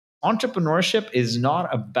entrepreneurship is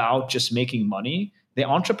not about just making money. The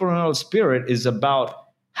entrepreneurial spirit is about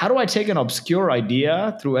how do I take an obscure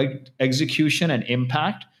idea through execution and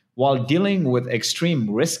impact while dealing with extreme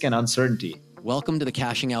risk and uncertainty. Welcome to the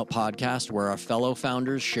Cashing Out podcast, where our fellow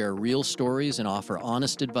founders share real stories and offer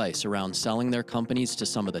honest advice around selling their companies to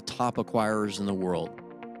some of the top acquirers in the world.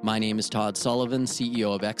 My name is Todd Sullivan,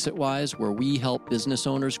 CEO of ExitWise, where we help business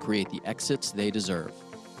owners create the exits they deserve.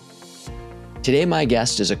 Today, my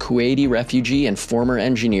guest is a Kuwaiti refugee and former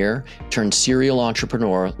engineer turned serial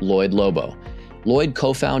entrepreneur, Lloyed Lobo. Lloyd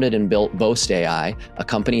co-founded and built Boast.AI, a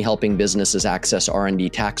company helping businesses access R&D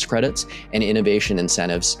tax credits and innovation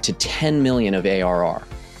incentives to 10 million of ARR.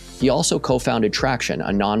 He also co-founded Traction,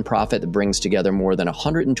 a nonprofit that brings together more than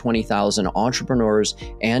 120,000 entrepreneurs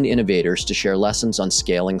and innovators to share lessons on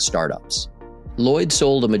scaling startups. Lloyd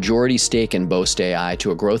sold a majority stake in Boast.AI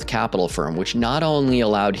to a growth capital firm, which not only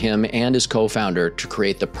allowed him and his co-founder to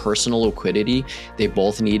create the personal liquidity they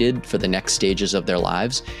both needed for the next stages of their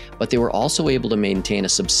lives, but they were also able to maintain a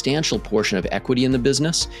substantial portion of equity in the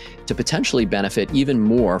business to potentially benefit even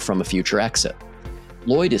more from a future exit.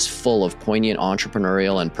 Lloyd is full of poignant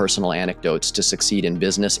entrepreneurial and personal anecdotes to succeed in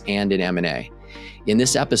business and in M&A. In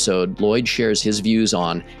this episode, Lloyd shares his views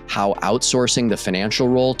on how outsourcing the financial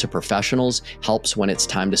role to professionals helps when it's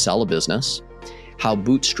time to sell a business, how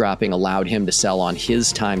bootstrapping allowed him to sell on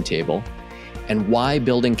his timetable, and why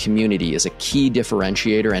building community is a key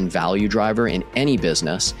differentiator and value driver in any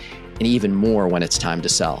business, and even more when it's time to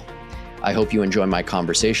sell. I hope you enjoy my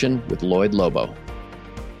conversation with Lloyd Lobo.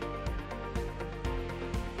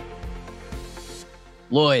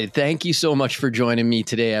 Lloyd, thank you so much for joining me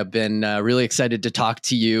today. I've been really excited to talk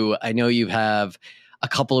to you. I know you have a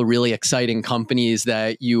couple of really exciting companies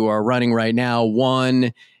that you are running right now.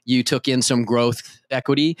 One, you took in some growth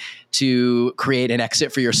equity to create an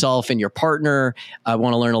exit for yourself and your partner. I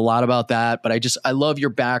want to learn a lot about that, but I love your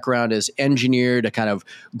background as engineer to kind of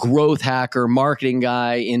growth hacker, marketing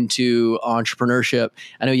guy into entrepreneurship.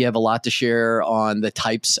 I know you have a lot to share on the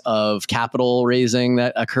types of capital raising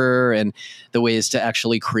that occur and the ways to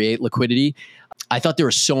actually create liquidity. I thought there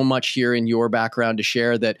was so much here in your background to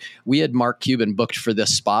share that we had Mark Cuban booked for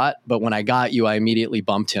this spot, but when I got you, I immediately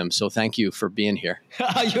bumped him. So thank you for being here.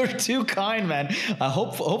 You're too kind, man.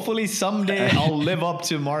 Hopefully someday I'll live up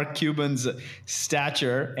to Mark Cuban's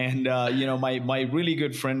stature. And, my really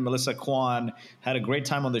good friend, Melissa Kwan, had a great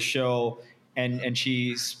time on the show and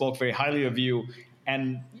she spoke very highly of you.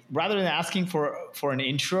 And rather than asking for an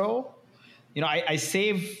intro, I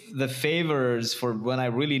save the favors for when I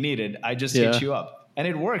really need it. I just hit you up. And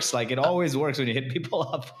it works. Like it always works when you hit people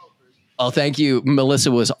up. Oh, thank you.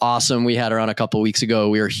 Melissa was awesome. We had her on a couple of weeks ago.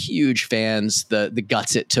 We were huge fans. The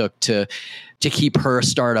guts it took to keep her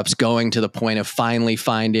startups going to the point of finally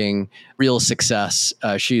finding real success.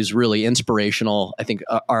 She's really inspirational. I think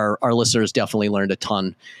our listeners definitely learned a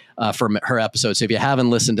ton from her episode. So if you haven't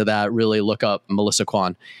listened to that, really look up Melissa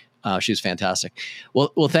Kwan. She's fantastic.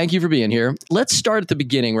 Well, thank you for being here. Let's start at the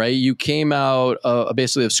beginning, right? You came out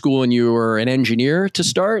basically of school and you were an engineer to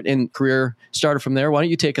start and career started from there. Why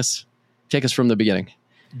don't you take us from the beginning?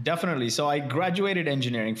 Definitely. So I graduated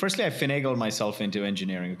engineering. Firstly, I finagled myself into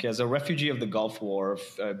engineering. Okay, as a refugee of the Gulf War,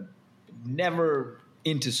 never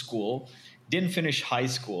into school, didn't finish high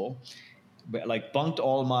school, but bunked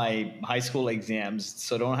all my high school exams,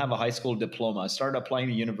 so don't have a high school diploma. Started applying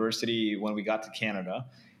to university when we got to Canada.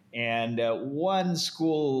 And one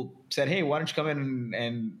school said, hey, why don't you come in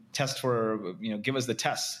and test give us the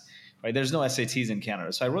tests, right? There's no SATs in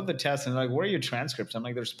Canada. So I wrote the test and they're like, where are your transcripts? I'm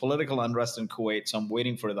like, there's political unrest in Kuwait, so I'm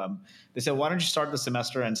waiting for them. They said, why don't you start the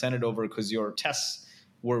semester and send it over because your tests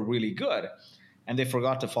were really good. And they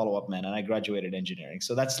forgot to follow up, man. And I graduated engineering.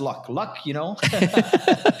 So that's luck. Luck,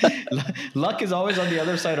 luck is always on the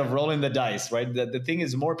other side of rolling the dice, right? The thing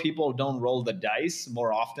is more people don't roll the dice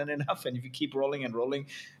more often enough. And if you keep rolling and rolling,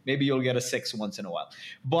 maybe you'll get a 6 once in a while.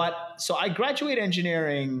 But so I graduated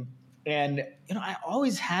engineering and, I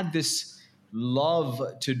always had this love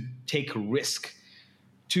to take risk,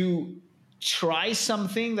 to try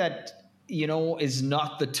something that is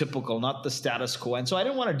not the typical, not the status quo. And so I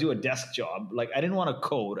didn't want to do a desk job. I didn't want to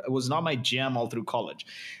code. It was not my jam all through college.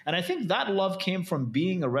 And I think that love came from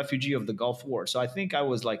being a refugee of the Gulf War. So I think I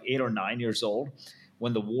was 8 or 9 years old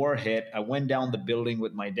when the war hit. I went down the building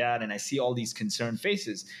with my dad and I see all these concerned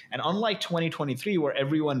faces. And unlike 2023, where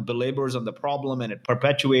everyone belabors on the problem and it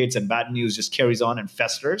perpetuates and bad news just carries on and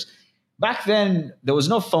festers, back then there was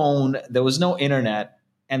no phone, there was no internet,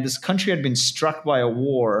 and this country had been struck by a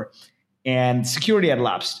war and security had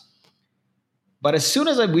lapsed. But as soon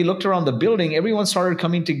as we looked around the building, everyone started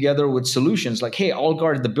coming together with solutions like, hey, I'll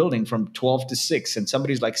guard the building from 12 to 6. And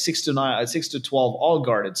somebody's like 6 to 9, 6 to 12, all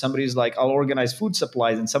guarded. Somebody's like, I'll organize food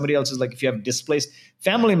supplies. And somebody else is like, if you have displaced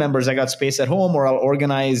family members, I got space at home, or I'll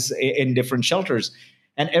organize in different shelters.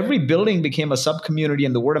 And every building became a sub community,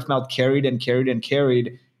 and the word of mouth carried and carried and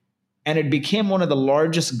carried. And it became one of the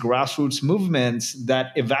largest grassroots movements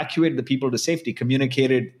that evacuated the people to safety,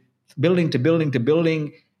 communicated building to building to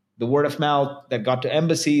building, the word of mouth that got to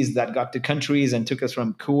embassies, that got to countries, and took us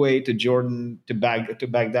from Kuwait to Jordan to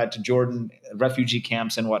Baghdad to Jordan, refugee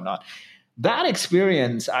camps and whatnot. That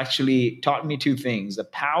experience actually taught me two things: the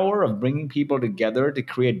power of bringing people together to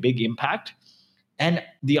create big impact, and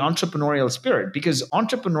the entrepreneurial spirit. Because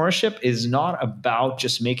entrepreneurship is not about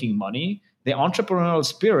just making money. The entrepreneurial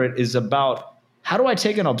spirit is about, how do I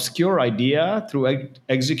take an obscure idea through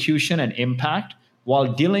execution and impact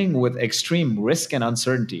while dealing with extreme risk and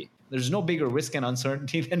uncertainty. There's no bigger risk and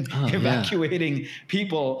uncertainty than evacuating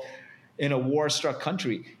people in a war-struck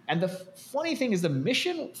country. And the funny thing is, the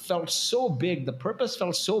mission felt so big, the purpose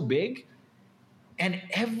felt so big, and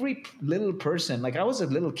every little person, like I was a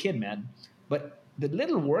little kid, man, but the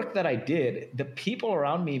little work that I did, the people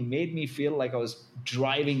around me made me feel like I was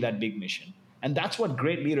driving that big mission. And that's what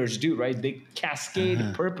great leaders do, right? They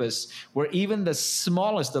cascade purpose where even the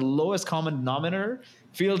smallest, the lowest common denominator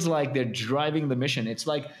feels like they're driving the mission. It's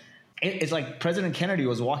like President Kennedy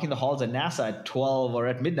was walking the halls at NASA at 12 or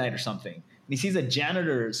at midnight or something. And he sees a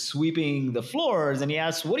janitor sweeping the floors, and he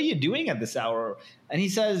asks, "What are you doing at this hour?" And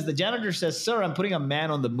the janitor says, "Sir, I'm putting a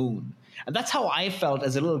man on the moon." And that's how I felt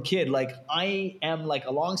as a little kid. Like I am like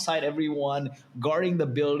alongside everyone, guarding the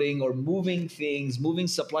building or moving things, moving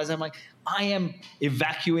supplies. I'm like, I am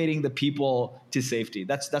evacuating the people to safety.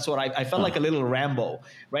 That's what I felt like, a little Rambo,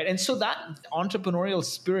 right? And so that entrepreneurial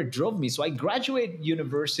spirit drove me. So I graduate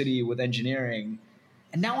university with engineering,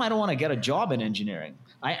 and now I don't want to get a job in engineering.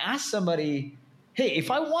 I asked somebody, hey,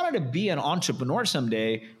 if I wanted to be an entrepreneur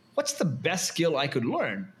someday, what's the best skill I could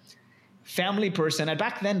learn? Family person. And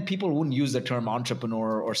back then, people wouldn't use the term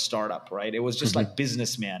entrepreneur or startup, right? It was just like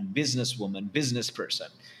businessman, businesswoman, business person.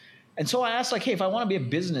 And so I asked, like, hey, if I want to be a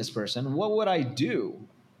business person, what would I do?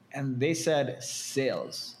 And they said,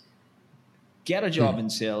 sales. Get a job in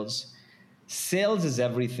sales. Sales is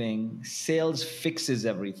everything. Sales fixes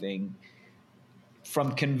everything.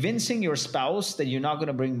 From convincing your spouse that you're not going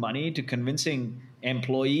to bring money, to convincing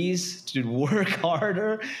employees to work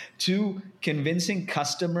harder, to convincing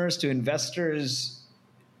customers, to investors,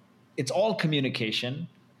 it's all communication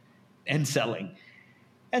and selling.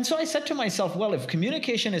 And so I said to myself, well, if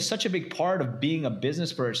communication is such a big part of being a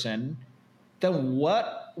business person, then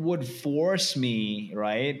what would force me,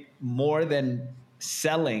 right, more than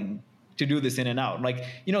selling, to do this in and out? Like,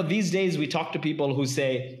 these days we talk to people who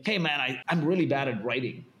say, hey, man, I'm really bad at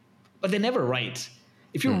writing, but they never write.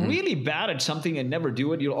 If you're really bad at something and never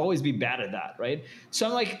do it, you'll always be bad at that, right? So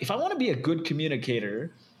I'm like, if I want to be a good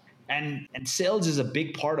communicator, and sales is a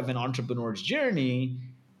big part of an entrepreneur's journey,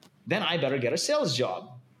 then I better get a sales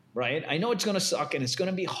job, right? I know it's going to suck and it's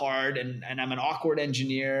going to be hard, and I'm an awkward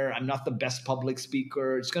engineer. I'm not the best public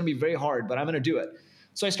speaker. It's going to be very hard, but I'm going to do it.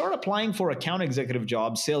 So I started applying for account executive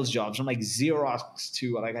jobs, sales jobs, from like Xerox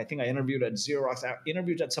to like, I think I interviewed at Xerox. I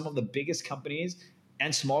interviewed at some of the biggest companies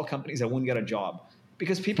and small companies that wouldn't get a job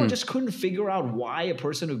because people just couldn't figure out why a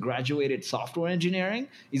person who graduated software engineering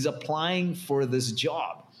is applying for this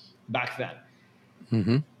job back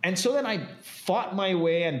then. And so then I fought my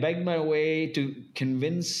way and begged my way to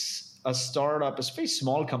convince a startup, a very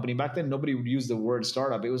small company. Back then, nobody would use the word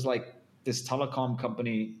startup. It was like this telecom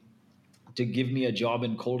company, to give me a job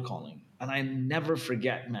in cold calling. And I never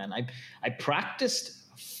forget, man. I practiced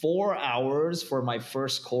 4 hours for my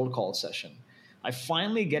first cold call session. I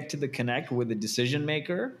finally get to the connect with the decision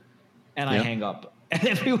maker, and I hang up. And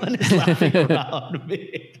everyone is laughing around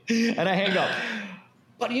me. And I hang up.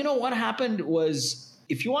 But you know what happened was,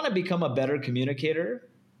 if you want to become a better communicator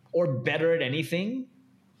or better at anything,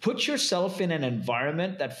 put yourself in an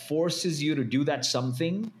environment that forces you to do that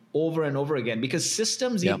something over and over again, because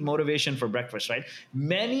systems eat motivation for breakfast, right?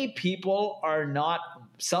 Many people are not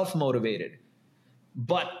self-motivated.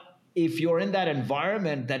 But if you're in that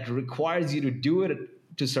environment that requires you to do it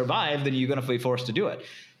to survive, then you're going to be forced to do it.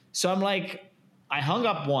 So I'm like, I hung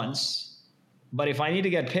up once, but if I need to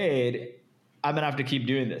get paid, I'm going to have to keep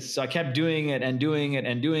doing this. So I kept doing it and doing it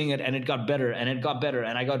and doing it, and it got better and it got better,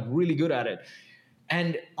 and I got really good at it.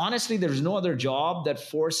 And honestly, there's no other job that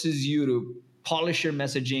forces you to polish your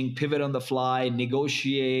messaging, pivot on the fly,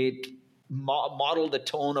 negotiate, model the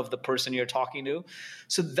tone of the person you're talking to.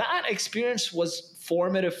 So that experience was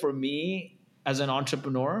formative for me as an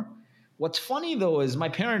entrepreneur, What's funny though is my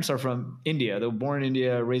parents are from India. They were born in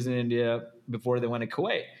India, raised in India before they went to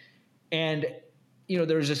Kuwait. And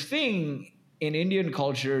there's this thing in Indian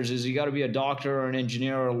cultures is you got to be a doctor or an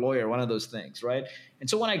engineer or a lawyer, one of those things, right? And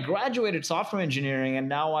so when I graduated software engineering and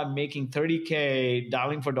now I'm making 30K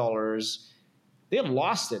dialing for dollars, they have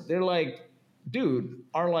lost it. They're like, dude,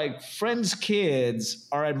 our like friends' kids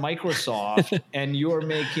are at Microsoft and you're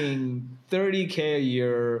making 30K a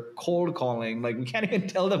year cold calling. Like we can't even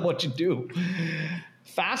tell them what to do.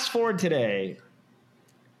 Fast forward today,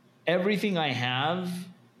 everything I have,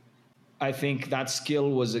 I think that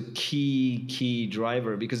skill was a key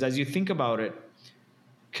driver because as you think about it,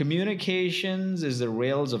 communications is the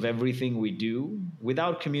rails of everything we do.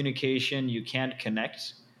 Without communication, you can't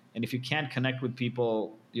connect. And if you can't connect with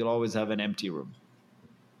people, you'll always have an empty room.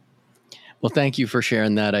 Well, thank you for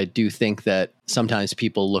sharing that. I do think that sometimes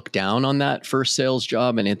people look down on that first sales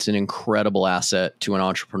job, and it's an incredible asset to an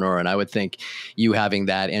entrepreneur. And I would think you having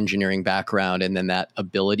that engineering background and then that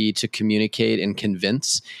ability to communicate and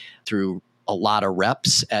convince through a lot of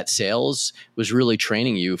reps at sales was really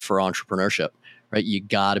training you for entrepreneurship, right? You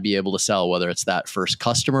got to be able to sell, whether it's that first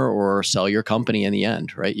customer or sell your company in the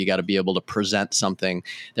end, right? You got to be able to present something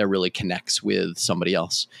that really connects with somebody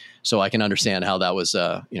else. So I can understand how that was,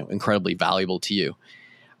 incredibly valuable to you.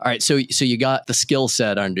 All right, so you got the skill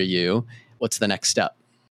set under you. What's the next step?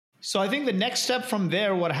 So I think the next step from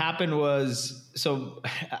there, what happened was, so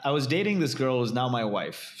I was dating this girl who's now my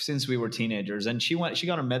wife since we were teenagers, and she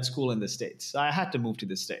got a med school in the States. I had to move to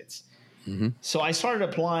the States. Mm-hmm. So I started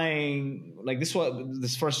applying, like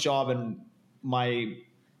this first job in my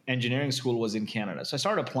engineering school was in Canada. So I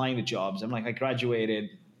started applying to jobs. I'm like, I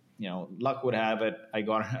graduated, luck would have it. I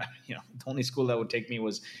got, the only school that would take me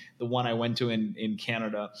was the one I went to in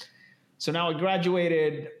Canada. So now I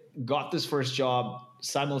graduated, got this first job,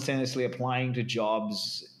 simultaneously applying to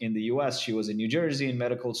jobs in the US. She was in New Jersey in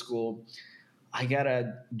medical school. I got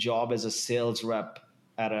a job as a sales rep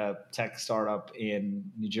at a tech startup in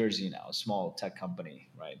New Jersey now, a small tech company,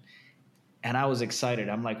 right? And I was excited.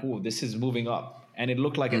 I'm like, "Ooh, this is moving up." And it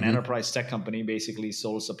looked like an enterprise tech company, basically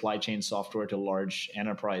sold supply chain software to large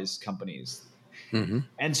enterprise companies. Mm-hmm.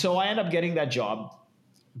 And so I ended up getting that job,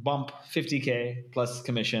 bump 50K plus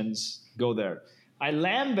commissions, go there. I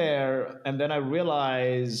land there, and then I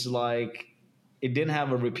realize like it didn't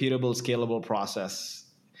have a repeatable, scalable process.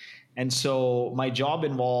 And so my job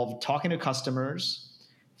involved talking to customers,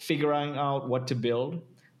 figuring out what to build,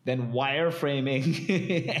 then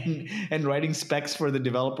wireframing and writing specs for the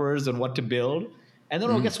developers on what to build. And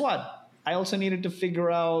then, guess what? I also needed to figure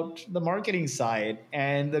out the marketing side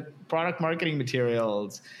and the product marketing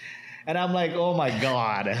materials. And I'm like, oh my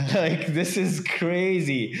God, like this is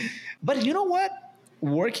crazy. But you know what?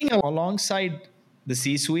 Working alongside the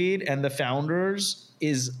C-suite and the founders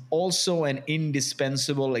is also an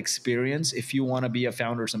indispensable experience if you want to be a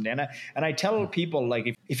founder someday. And I tell people,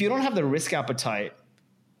 like, if you don't have the risk appetite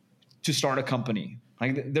to start a company,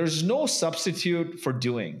 like there's no substitute for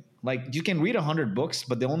doing. Like you can read 100 books,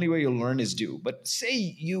 but the only way you'll learn is do. But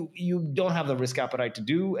say you don't have the risk appetite to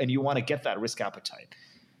do, and you want to get that risk appetite.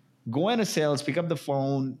 Go into sales, pick up the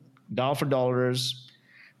phone, dial for dollars,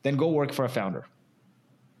 then go work for a founder.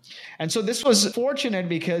 And so this was fortunate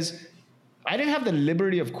because I didn't have the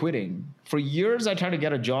liberty of quitting. For years, I tried to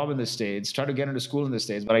get a job in the States, tried to get into school in the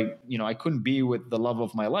States, but I couldn't be with the love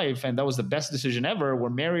of my life. And that was the best decision ever. We're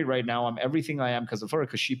married right now. I'm everything I am because of her,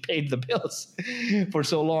 because she paid the bills for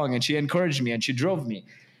so long, and she encouraged me and she drove me.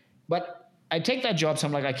 But I take that job, so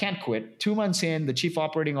I'm like, I can't quit. 2 months in, the chief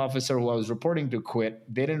operating officer who I was reporting to quit.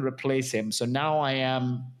 They didn't replace him. So now I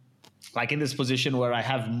am like in this position where I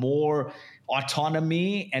have more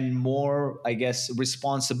autonomy and more, I guess,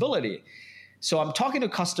 responsibility. So I'm talking to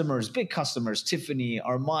customers, big customers, Tiffany,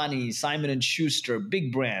 Armani, Simon & Schuster,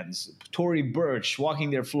 big brands, Tory Burch,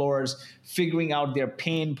 walking their floors, figuring out their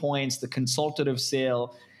pain points, the consultative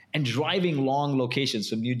sale, and driving long locations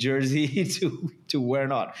from New Jersey to where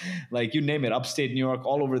not, like you name it, upstate New York,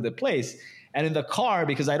 all over the place. And in the car,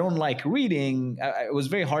 because I don't like reading, it was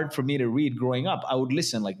very hard for me to read growing up. I would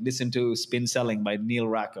listen to Spin Selling by Neil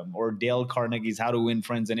Rackham, or Dale Carnegie's How to Win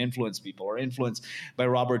Friends and Influence People, or Influence by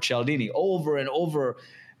Robert Cialdini, over and over.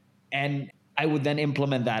 And I would then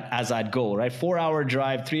implement that as I'd go, right? 4-hour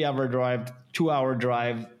drive, 3-hour drive, 2-hour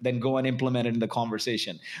drive, then go and implement it in the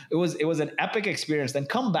conversation. It was an epic experience. Then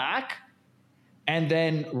come back and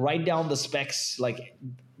then write down the specs, like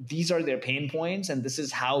these are their pain points and this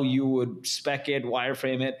is how you would spec it,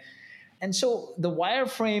 wireframe it. And so the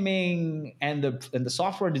wireframing and the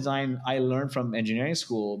software design I learned from engineering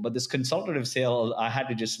school, but this consultative sale, I had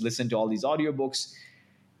to just listen to all these audiobooks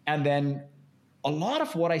and then a lot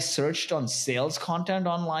of what I searched on sales content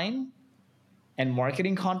online and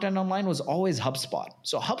marketing content online was always HubSpot.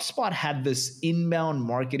 So HubSpot had this inbound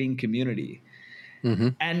marketing community. Mm-hmm.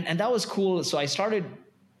 And that was cool. So I started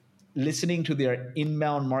listening to their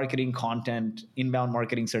inbound marketing content, inbound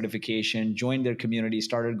marketing certification, joined their community,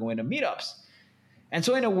 started going to meetups. And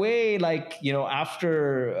so in a way, like,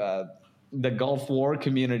 after the Gulf War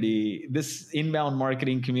community, this inbound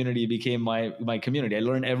marketing community became my community. I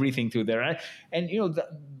learned everything through there. And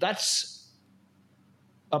that's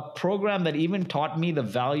a program that even taught me the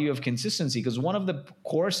value of consistency, because one of the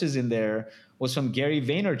courses in there was from Gary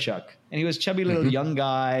Vaynerchuk, and he was a chubby little young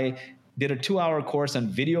guy, did a 2-hour course on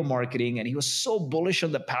video marketing, and he was so bullish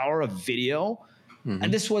on the power of video.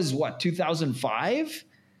 And this was 2005.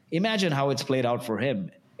 Imagine how it's played out for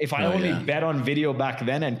him. If I only bet on video back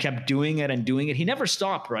then and kept doing it and doing it, he never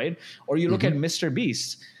stopped, right? Or you look at Mr.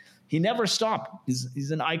 Beast, he never stopped.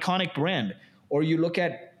 He's an iconic brand. Or you look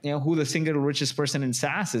at who the single richest person in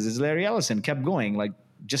SaaS is Larry Ellison, kept going, like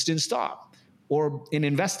just didn't stop. Or in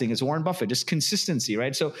investing, it's Warren Buffett, just consistency,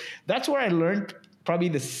 right? So that's where I learned probably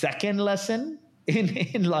the second lesson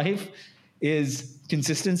in life is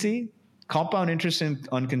consistency. Compound interest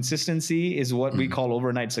on consistency is what we call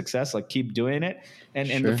overnight success, like keep doing it.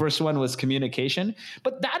 And the first one was communication.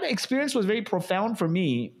 But that experience was very profound for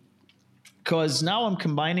me, because now I'm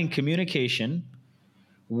combining communication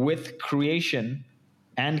with creation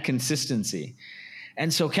and consistency.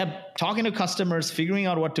 And so kept talking to customers, figuring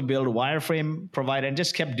out what to build, wireframe provide, and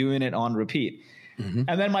just kept doing it on repeat. And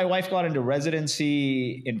then my wife got into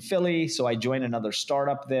residency in Philly, so I joined another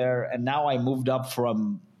startup there. And now I moved up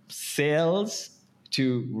from sales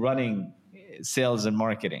to running sales and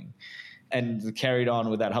marketing, and carried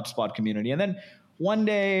on with that HubSpot community. And then one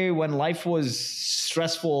day when life was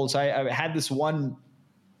stressful, so I had this one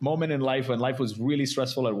moment in life when life was really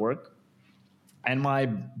stressful at work. And my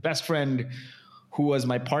best friend, who was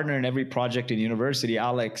my partner in every project in university,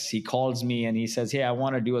 Alex, he calls me and he says, hey, I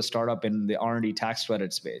want to do a startup in the R&D tax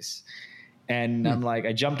credit space. And I'm like,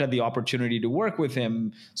 I jumped at the opportunity to work with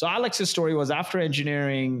him. So Alex's story was, after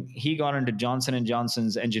engineering, he got into Johnson &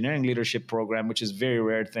 Johnson's engineering leadership program, which is a very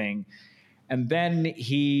rare thing. And then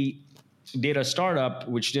he did a startup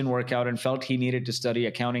which didn't work out and felt he needed to study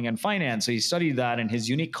accounting and finance. So he studied that, and his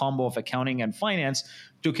unique combo of accounting and finance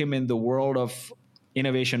took him in the world of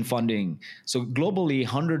innovation funding. So globally,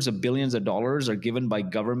 hundreds of billions of dollars are given by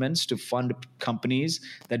governments to fund companies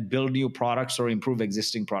that build new products or improve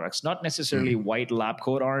existing products. Not necessarily white lab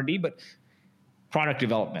coat R&D, but product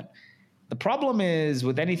development. The problem is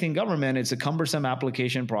with anything government, it's a cumbersome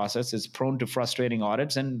application process. It's prone to frustrating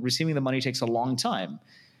audits, and receiving the money takes a long time.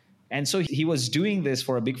 And so he was doing this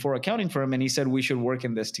for a Big Four accounting firm, and he said, we should work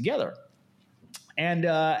in this together. And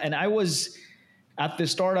I was at the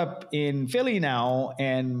startup in Philly now,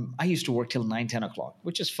 and I used to work till 9, 10 o'clock,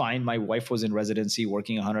 which is fine. My wife was in residency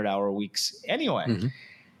working 100-hour weeks anyway.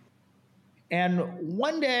 And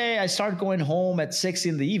one day I started going home at 6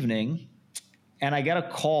 in the evening, and I got a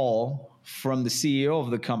call from the CEO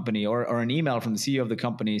of the company, or an email from the CEO of the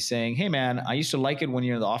company saying, hey man, I used to like it when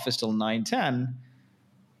you're in the office till 9, 10.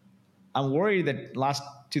 I'm worried that last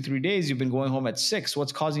 2-3 days you've been going home at 6.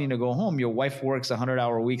 What's causing you to go home? Your wife works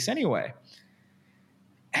 100-hour weeks anyway.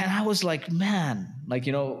 And I was like, man,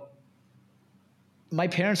 my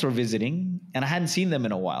parents were visiting and I hadn't seen them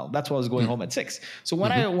in a while. That's why I was going home at 6. So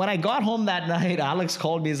when I got home that night, Alex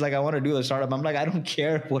called me. He's like, I want to do the startup. I'm like, I don't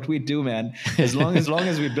care what we do, man. As long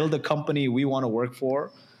as we build a company we want to work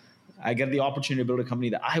for, I get the opportunity to build a company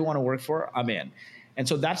that I want to work for, I'm in. And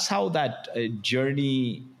so that's how that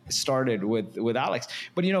journey started with Alex.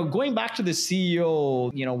 But going back to the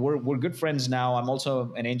CEO, we're good friends now. I'm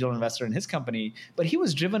also an angel investor in his company, but he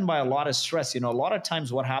was driven by a lot of stress. A lot of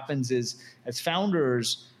times what happens is, as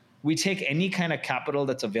founders, we take any kind of capital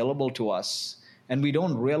that's available to us and we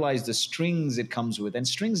don't realize the strings it comes with. And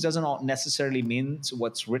strings doesn't necessarily mean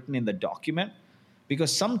what's written in the document,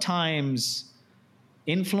 because sometimes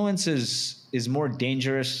influence is more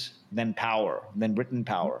dangerous than written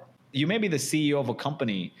power. You may be the CEO of a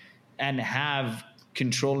company and have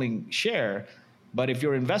controlling share, but if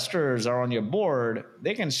your investors are on your board,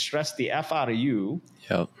 they can stress the F out of you,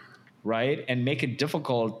 right? And make it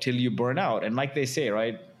difficult till you burn out. And like they say,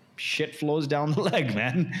 right, shit flows down the leg,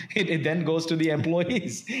 man. It then goes to the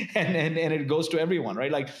employees and it goes to everyone,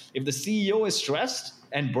 right? Like if the CEO is stressed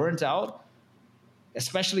and burnt out,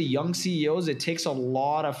 especially young CEOs, it takes a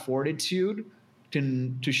lot of fortitude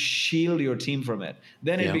to shield your team from it.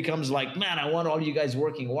 Then it becomes like, man, I want all you guys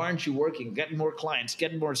working. Why aren't you working? Get more clients,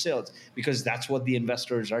 get more sales, because that's what the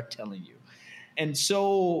investors are telling you. And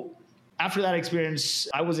so after that experience,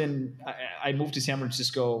 I moved to San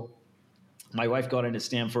Francisco. My wife got into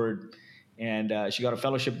Stanford, and she got a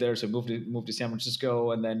fellowship there, so moved to San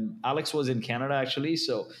Francisco. And then Alex was in Canada actually,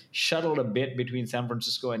 so shuttled a bit between San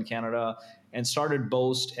Francisco and Canada, and started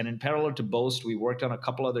Boast. And in parallel to Boast, we worked on a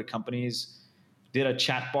couple other companies. Did a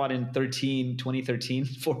chatbot in 2013,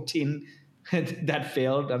 14 that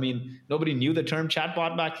failed. I mean, nobody knew the term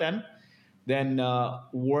chatbot back then. Then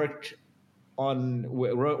worked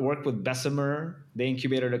with Bessemer. They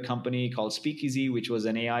incubated a company called Speakeasy, which was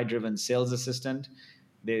an AI-driven sales assistant.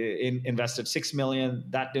 They invested $6 million.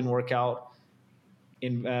 That didn't work out.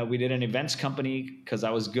 We did an events company because I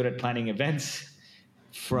was good at planning events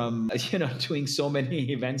from doing so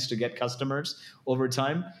many events to get customers over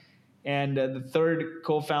time. And the third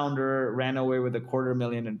co-founder ran away with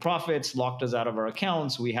 $250,000 in profits, locked us out of our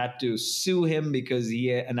accounts. We had to sue him because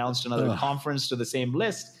he announced another conference to the same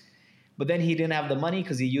list. But then he didn't have the money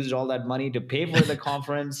because he used all that money to pay for the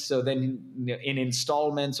conference. So then in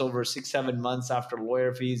installments over 6-7 months after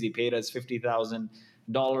lawyer fees, he paid us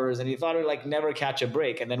 $50,000. And he thought it would like never catch a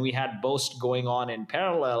break. And then we had Boast going on in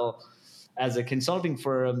parallel as a consulting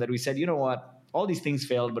firm that we said, you know what, all these things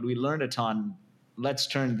failed, but we learned a ton. Let's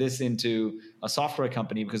turn this into a software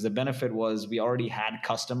company, because the benefit was we already had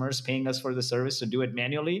customers paying us for the service to do it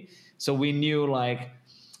manually. So we knew like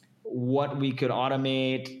what we could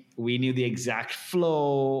automate. We knew the exact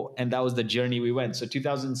flow, and that was the journey we went. So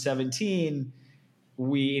 2017,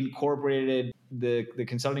 we incorporated the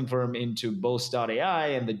consulting firm into Boast.AI,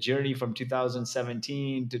 and the journey from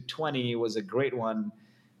 2017 to 20 was a great one.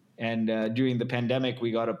 And during the pandemic,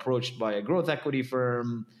 we got approached by a growth equity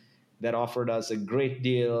firm that offered us a great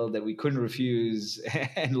deal that we couldn't refuse,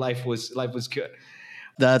 and life was good.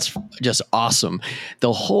 That's just awesome.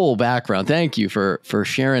 The whole background. Thank you for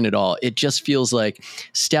sharing it all. It just feels like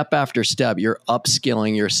step after step, you're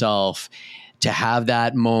upskilling yourself to have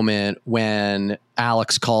that moment when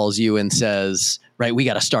Alex calls you and says, right, we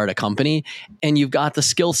got to start a company, and you've got the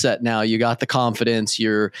skill set now, you got the confidence,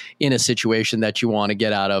 you're in a situation that you want to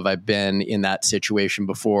get out of. I've been in that situation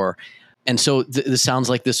before. And so this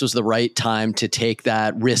sounds like this was the right time to take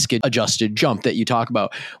that risk-adjusted jump that you talk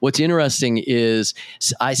about. What's interesting is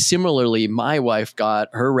my wife got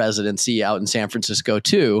her residency out in San Francisco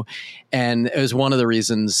too. And it was one of the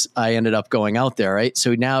reasons I ended up going out there, right?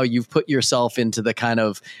 So now you've put yourself into the kind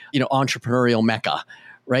of, entrepreneurial mecca,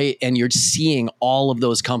 right? And you're seeing all of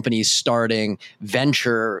those companies starting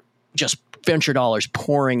venture dollars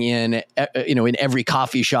pouring in, in every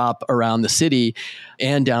coffee shop around the city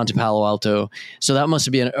and down to Palo Alto. So that must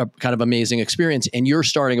have been a kind of amazing experience. And you're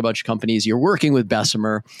starting a bunch of companies. You're working with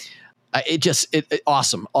Bessemer.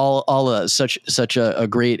 Awesome. All such a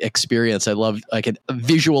great experience. I could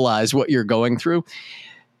visualize what you're going through.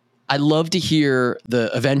 I'd love to hear the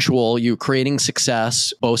eventual you creating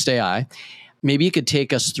success, Boast.AI. Maybe you could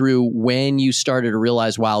take us through when you started to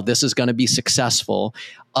realize, wow, this is going to be successful,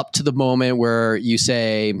 up to the moment where you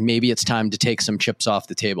say, maybe it's time to take some chips off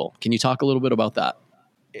the table. Can you talk a little bit about that?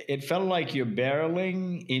 It felt like you're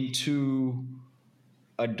barreling into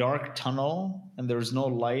a dark tunnel and there's no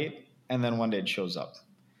light, and then one day it shows up.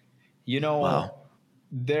 Wow.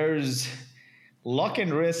 There's luck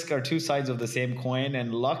and risk are two sides of the same coin,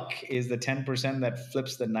 and luck is the 10% that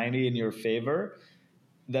flips the 90 in your favor.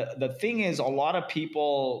 The thing is, a lot of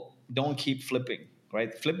people don't keep flipping,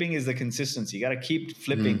 right? Flipping is the consistency. You got to keep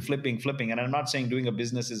flipping. And I'm not saying doing a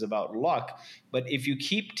business is about luck, but if you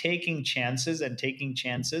keep taking chances,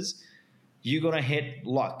 you're going to hit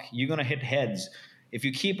luck. You're going to hit heads. If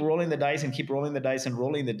you keep rolling the dice and keep rolling the dice and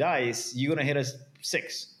rolling the dice, you're going to hit a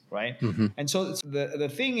 6, right? Mm-hmm. And so the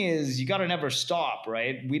thing is, you got to never stop,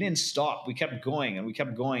 right? We didn't stop. We kept going and we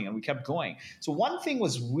kept going and we kept going. So one thing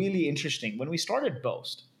was really interesting. When we started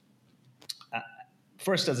Boast,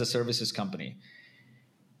 first as a services company,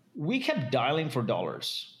 we kept dialing for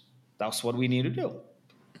dollars. That's what we need to do.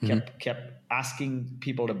 Kept asking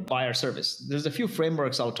people to buy our service. There's a few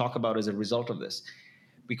frameworks I'll talk about as a result of this.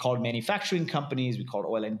 We called manufacturing companies, we called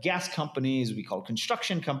oil and gas companies, we called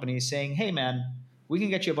construction companies, saying, hey man, we can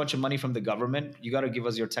get you a bunch of money from the government. You got to give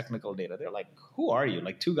us your technical data. They're like, who are you?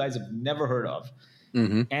 Like two guys I've never heard of.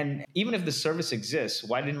 Mm-hmm. And even if the service exists,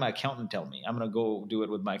 why didn't my accountant tell me? I'm going to go do it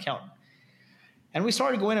with my accountant. And we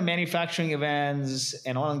started going to manufacturing events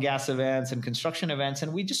and oil and gas events and construction events,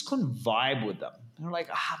 and we just couldn't vibe with them. And we're like,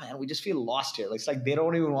 man, we just feel lost here. It's like they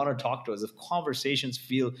don't even want to talk to us. The conversations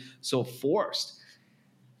feel so forced.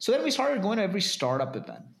 So then we started going to every startup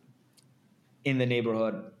event in the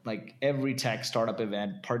neighborhood, like every tech startup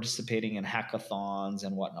event, participating in hackathons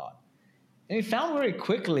and whatnot. And we found very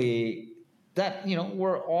quickly that,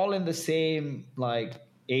 we're all in the same,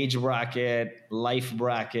 age bracket, life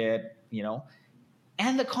bracket,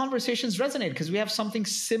 and the conversations resonate because we have something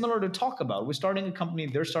similar to talk about. We're starting a company,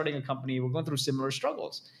 they're starting a company, we're going through similar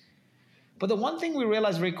struggles. But the one thing we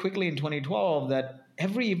realized very quickly in 2012 that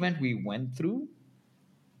every event we went through,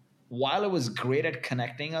 while it was great at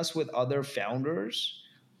connecting us with other founders,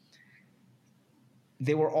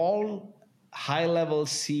 they were all high-level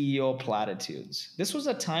CEO platitudes. This was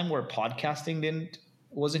a time where podcasting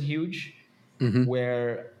wasn't huge,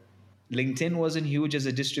 where LinkedIn wasn't huge as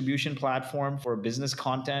a distribution platform for business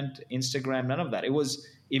content, Instagram, none of that. It was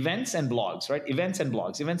events and blogs, right? Events and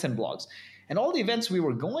blogs, events and blogs. And all the events we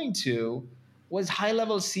were going to was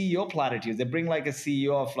high-level CEO platitudes. They bring like a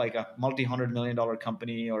CEO of like a multi-$100 million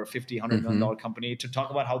company or a $50-$100 million company to talk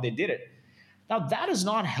about how they did it. Now, that is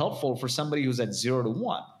not helpful for somebody who's at 0 to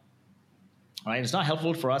 1, right? It's not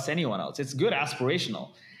helpful for us, anyone else. It's good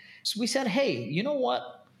aspirational. So we said, hey, you know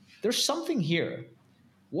what? There's something here.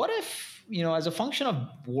 What if, as a function of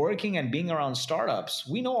working and being around startups,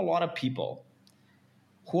 we know a lot of people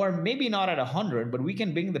who are maybe not at 100, but we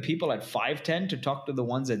can bring the people at 5, 10 to talk to the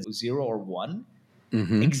ones at 0 or 1,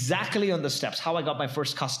 exactly on the steps, how I got my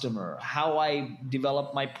first customer, how I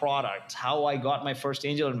developed my product, how I got my first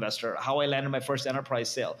angel investor, how I landed my first enterprise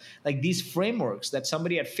sale. Like these frameworks that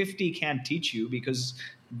somebody at 50 can't teach you because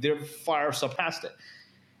they're far surpassed it.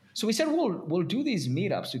 So we said, we'll do these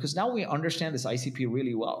meetups because now we understand this ICP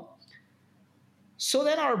really well. So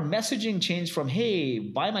then our messaging changed from, hey,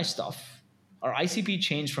 buy my stuff. Our ICP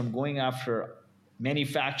changed from going after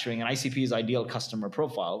manufacturing, and ICP is ideal customer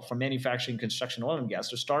profile, from manufacturing, construction, oil and gas,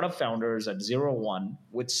 to startup founders at 0, 1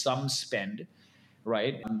 with some spend,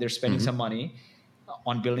 right? They're spending some money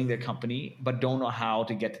on building their company, but don't know how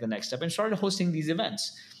to get to the next step, and started hosting these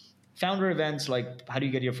events. Founder events like, how do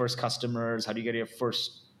you get your first customers? How do you get your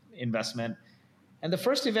first investment? And the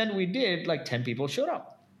first event we did, like 10 people showed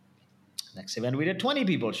up. Next event we did, 20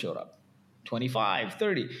 people showed up. 25,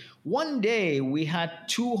 30. One day we had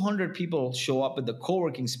 200 people show up at the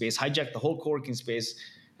co-working space, hijacked the whole co-working space.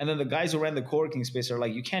 And then the guys who ran the co-working space are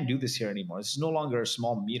like, you can't do this here anymore. This is no longer a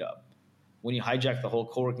small meetup. When you hijack the whole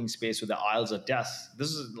co-working space with the aisles of desks, this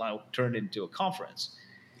is like turned into a conference.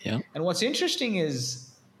 Yeah. And what's interesting is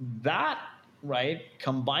that, right,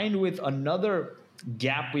 combined with another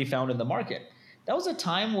gap we found in the market. That was a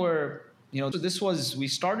time where, we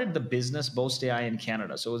started the business Boast.AI in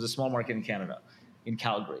Canada. So it was a small market in Canada, in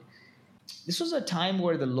Calgary. This was a time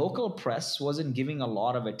where the local press wasn't giving a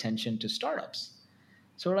lot of attention to startups.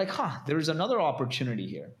 So we're like, there's another opportunity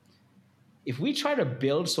here. If we try to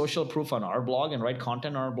build social proof on our blog and write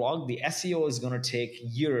content on our blog, the SEO is going to take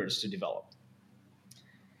years to develop.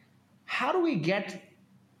 How do we get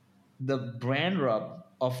the brand rub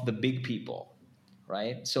of the big people?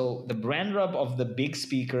 Right? So the brand rub of the big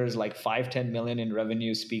speakers, like 5, 10 million in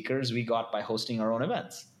revenue speakers, we got by hosting our own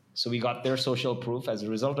events. So we got their social proof. As a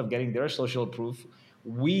result of getting their social proof,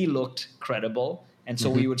 we looked credible. And so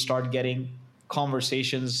we would start getting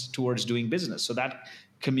conversations towards doing business. So that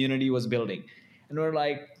community was building. And we're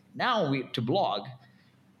like, now to blog,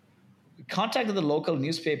 contacted the local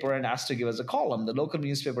newspaper and asked to give us a column. The local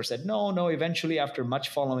newspaper said, no. Eventually, after much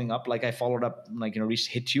following up, like I followed up,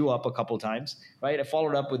 hit you up a couple of times, right? I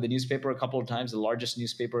followed up with the newspaper a couple of times, the largest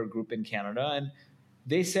newspaper group in Canada. And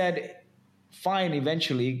they said, fine,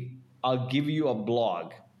 eventually, I'll give you a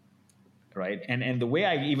blog, right? And the way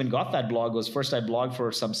I even got that blog was, first I blogged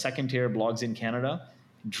for some second-tier blogs in Canada,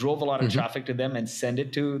 drove a lot of traffic to them and send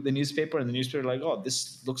it to the newspaper. And the newspaper like, oh,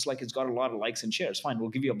 this looks like it's got a lot of likes and shares. Fine, we'll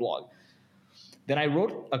give you a blog. Then I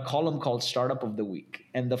wrote a column called Startup of the Week.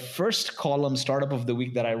 And the first column, Startup of the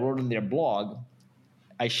Week, that I wrote on their blog,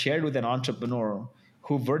 I shared with an entrepreneur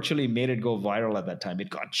who virtually made it go viral at that time. It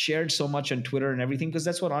got shared so much on Twitter and everything because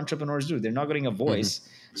that's what entrepreneurs do. They're not getting a voice.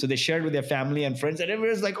 So they shared with their family and friends. And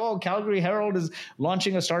everyone's like, oh, Calgary Herald is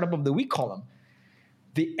launching a Startup of the Week column.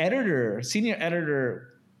 The editor, senior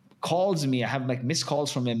editor, calls me. I have like missed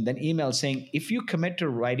calls from him, then emails saying, if you commit to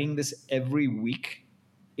writing this every week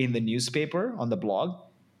in the newspaper, on the blog,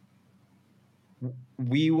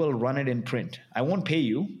 we will run it in print. I won't pay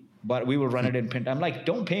you, but we will run it in print. I'm like,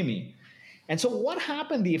 don't pay me. And so what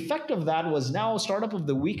happened, the effect of that was now Startup of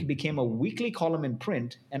the Week became a weekly column in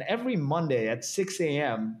print. And every Monday at 6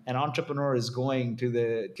 a.m., an entrepreneur is going to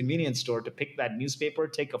the convenience store to pick that newspaper,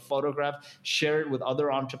 take a photograph, share it with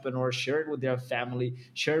other entrepreneurs, share it with their family,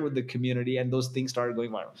 share it with the community. And those things started going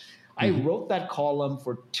viral. I wrote that column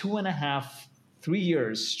for 2.5, 3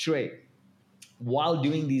 years straight while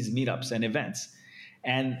doing these meetups and events.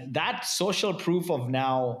 And that social proof of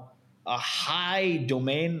now a high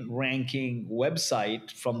domain ranking website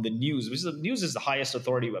from the news, which is the news is the highest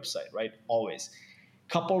authority website, right? Always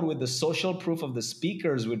coupled with the social proof of the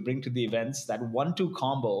speakers we'd bring to the events, that 1-2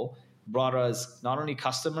 combo brought us not only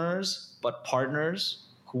customers, but partners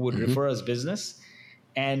who would refer us business,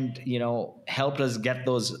 and helped us get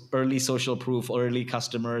those early social proof, early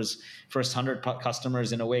customers. First 100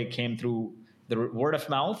 customers in a way came through the word of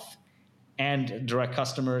mouth and direct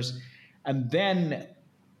customers, and then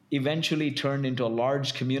eventually turned into a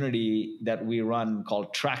large community that we run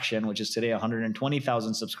called Traction, which is today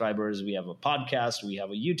 120,000 subscribers. We have a podcast, we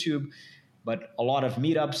have a YouTube, but a lot of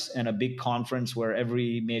meetups and a big conference where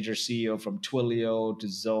every major CEO, from Twilio to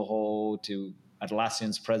Zoho to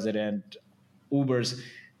Atlassian's president, Uber's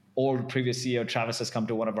old previous CEO, Travis, has come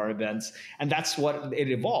to one of our events. And that's what it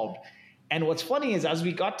evolved. And what's funny is, as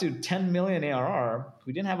we got to 10 million ARR,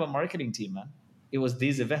 we didn't have a marketing team, man. It was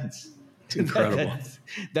these events. It's incredible.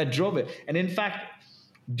 that drove it. And in fact,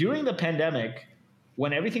 during the pandemic,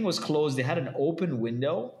 when everything was closed, they had an open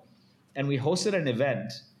window, and we hosted an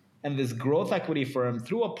event. And this growth equity firm,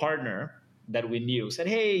 through a partner that we knew, said,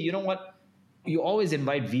 hey, you know what? You always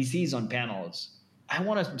invite VCs on panels. I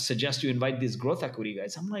want to suggest you invite these growth equity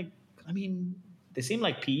guys. I'm like, I mean, they seem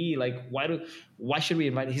like PE. Like, why should we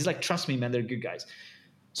invite? He's like, trust me, man, they're good guys.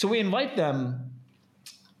 So we invite them.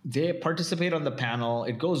 They participate on the panel.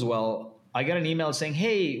 It goes well. I get an email saying,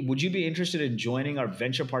 hey, would you be interested in joining our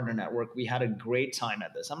venture partner network? We had a great time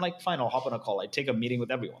at this. I'm like, fine, I'll hop on a call. I take a meeting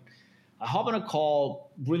with everyone. I hop on a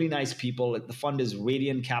call, really nice people. The fund is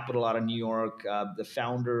Radiant Capital out of New York.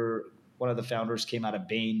 One of the founders came out of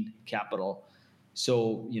Bain Capital.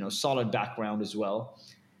 So, solid background as well.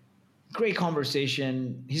 Great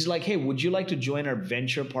conversation. He's like, hey, would you like to join our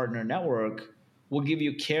venture partner network? We'll give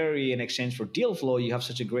you carry in exchange for deal flow. You have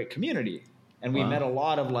such a great community. And we met a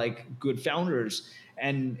lot of good founders.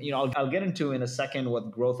 And, I'll get into in a second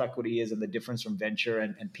what growth equity is and the difference from venture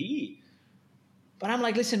and PE. But I'm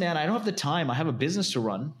like, listen, man, I don't have the time. I have a business to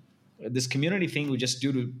run. This community thing we just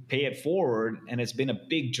do to pay it forward. And it's been a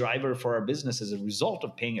big driver for our business as a result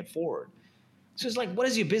of paying it forward. So it's like, what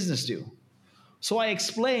does your business do? So I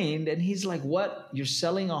explained, and he's like, what? You're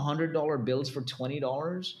selling $100 bills for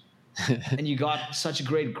 $20? And you got such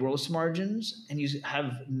great gross margins, and you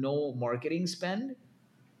have no marketing spend?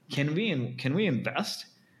 Can we invest?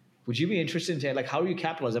 Would you be interested in how are you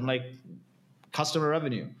capitalized? I'm like, customer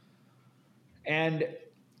revenue. And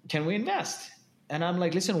can we invest? And I'm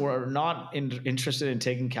like, listen, we're not interested in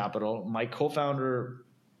taking capital. My co-founder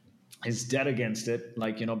is dead against it.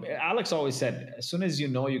 Alex always said, as soon as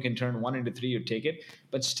you can turn 1 into 3, you take it.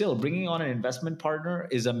 But still, bringing on an investment partner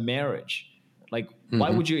is a marriage. Why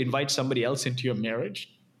would you invite somebody else into your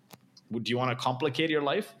marriage? Would you want to complicate your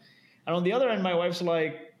life? And on the other end, my wife's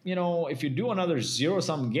like, if you do another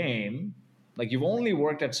zero-sum game, you've only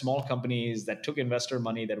worked at small companies that took investor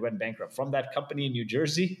money that went bankrupt, from that company in New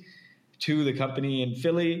Jersey to the company in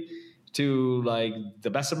Philly to the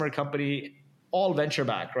Bessemer company, all venture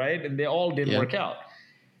back, right? And they all didn't work out.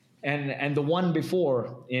 And the one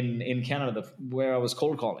before in Canada, where I was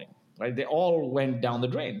cold calling, right? They all went down the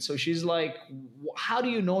drain. So she's like, how do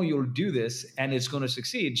you know you'll do this and it's going to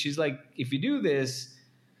succeed? She's like, if you do this,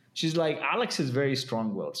 she's like, Alex is very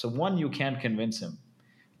strong-willed. So 1, you can't convince him.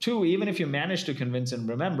 2, even if you manage to convince him,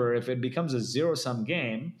 remember, if it becomes a zero-sum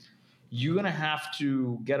game, you're going to have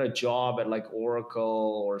to get a job at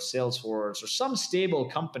Oracle or Salesforce or some stable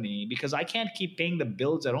company, because I can't keep paying the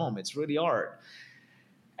bills at home. It's really hard.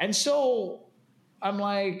 And so I'm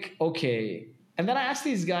like, okay. And then I asked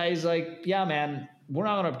these guys, yeah, man, we're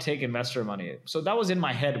not going to take investor money. So that was in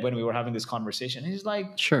my head when we were having this conversation. He's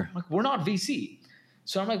like, sure. We're not VC.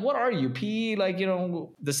 So I'm like, what are you? PE?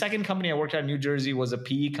 The second company I worked at in New Jersey was a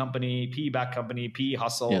PE company, PE-backed company, PE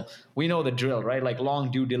hustle. Yeah. We know the drill, right? Long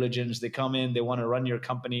due diligence. They come in, they want to run your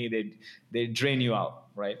company. They drain you out,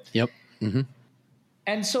 right? Yep. Mm-hmm.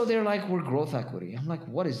 And so they're like, we're growth equity. I'm like,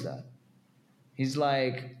 what is that? He's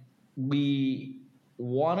like, we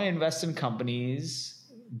want to invest in companies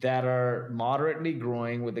that are moderately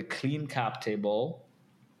growing with a clean cap table,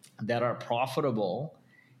 that are profitable,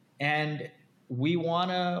 and we want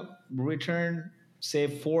to return, say,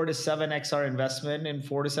 4 to 7x our investment in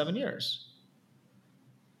 4 to 7 years.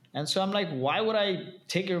 And so I'm like, why would I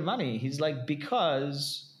take your money? He's like,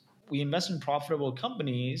 because we invest in profitable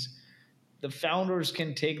companies, the founders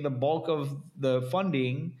can take the bulk of the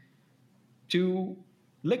funding to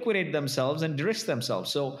liquidate themselves and de-risk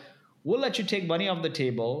themselves. So we'll let you take money off the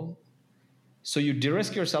table, so you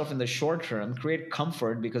de-risk yourself in the short term, create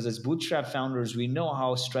comfort, because as bootstrap founders, we know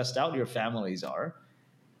how stressed out your families are.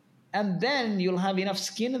 And then you'll have enough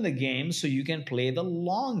skin in the game so you can play the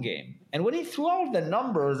long game. And when he threw out the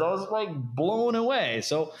numbers, I was blown away.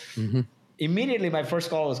 So immediately my first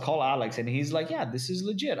call was call Alex, and he's like, yeah, this is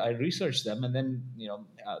legit. I researched them. And then,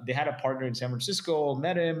 they had a partner in San Francisco,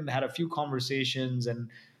 met him, had a few conversations, and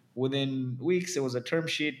within weeks, it was a term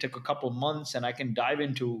sheet, took a couple months, and I can dive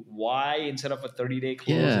into why instead of a 30-day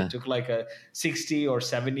close, Yeah. it took like a 60 or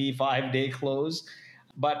 75-day close.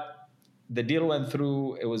 But the deal went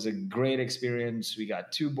through. It was a great experience. We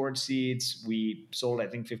got 2 board seats. We sold, I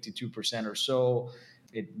think, 52% or so.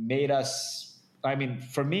 It made us, I mean,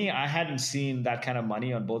 for me, I hadn't seen that kind of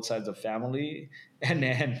money on both sides of family, and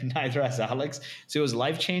neither has Alex. So it was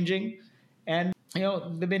life changing. And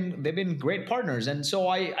they've been great partners. And so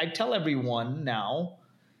I tell everyone now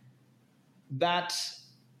that,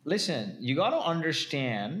 listen, you got to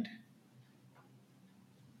understand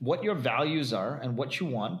what your values are and what you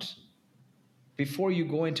want before you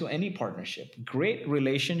go into any partnership. Great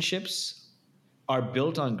relationships are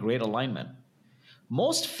built on great alignment.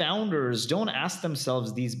 Most founders don't ask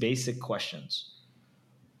themselves these basic questions.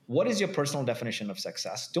 What is your personal definition of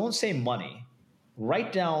success? Don't say money.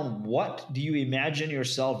 Write down, what do you imagine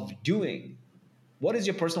yourself doing? What is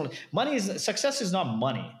your personal success is not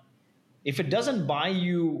money. If it doesn't buy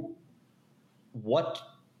you what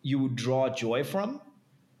you draw joy from,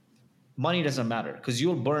 money doesn't matter, because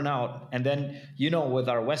you'll burn out. And then, with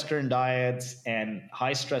our Western diets and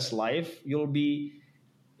high stress life, you'll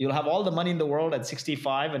have all the money in the world at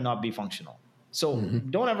 65 and not be functional. So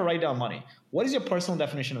don't ever write down money. What is your personal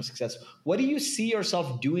definition of success? What do you see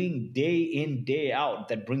yourself doing day in, day out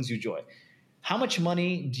that brings you joy? How much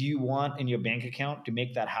money do you want in your bank account to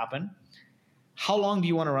make that happen? How long do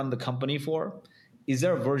you want to run the company for? Is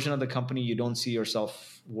there a version of the company you don't see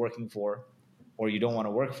yourself working for, or you don't want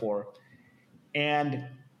to work for? And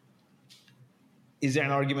is there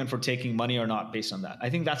an argument for taking money or not based on that? I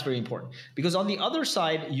think that's very important, because on the other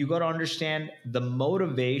side, you got to understand the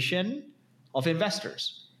motivation of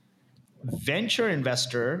investors. Venture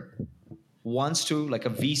investor wants to, like a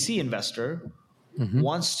VC investor,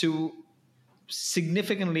 wants to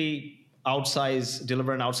significantly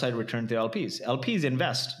deliver an outside return to LPs. LPs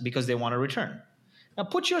invest because they want a return. Now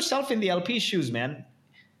put yourself in the LP's shoes, man.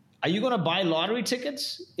 Are you going to buy lottery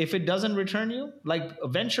tickets if it doesn't return you? Like, a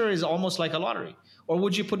venture is almost like a lottery. Or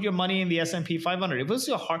would you put your money in the S&P 500? If it was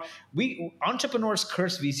entrepreneurs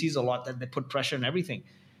curse VCs a lot, that they put pressure on everything.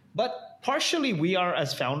 But partially we are,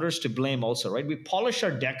 as founders, to blame also, right? We polish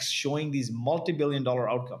our decks showing these multi-billion-dollar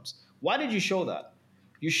outcomes. Why did you show that?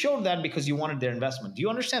 You showed that because you wanted their investment. Do you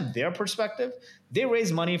understand their perspective? They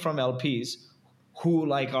raise money from LPs who,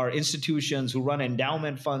 like, are institutions who run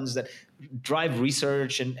endowment funds that drive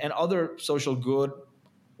research and other social good,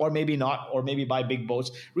 or maybe not, or maybe buy big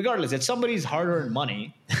boats. Regardless, it's somebody's hard-earned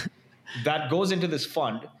money that goes into this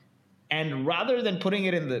fund. And rather than putting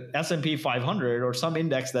it in the S&P 500 or some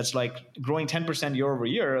index that's like growing 10% year over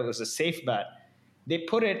year, it was a safe bet, they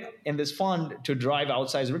put it in this fund to drive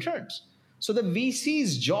outsized returns. So the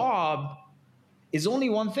VC's job is only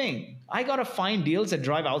one thing. I got to find deals that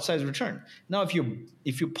drive outsized return. Now, if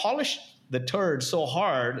you polish the turd so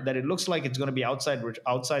hard that it looks like it's going to be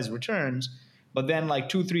outsized returns, but then like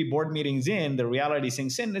 2-3 board meetings in, the reality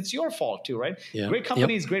sinks in, it's your fault too, right? Yeah. Great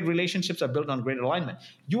companies, great relationships are built on great alignment.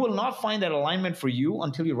 You will not find that alignment for you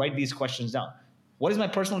until you write these questions down. What is my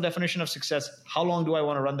personal definition of success? How long do I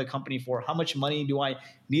want to run the company for? How much money do I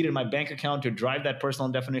need in my bank account to drive that personal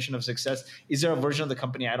definition of success? Is there a version of the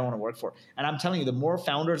company I don't want to work for? And I'm telling you, the more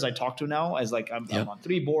founders I talk to now, as like I'm on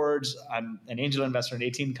 3 boards, I'm an angel investor in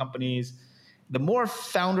 18 companies. The more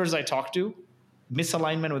founders I talk to,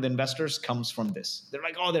 misalignment with investors comes from this. They're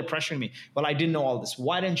like, oh, they're pressuring me. Well, I didn't know all this.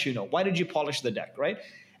 Why didn't you know? Why did you polish the deck, right?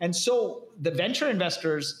 And so the venture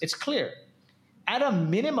investors, it's clear. At a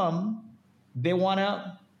minimum, they want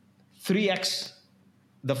to 3x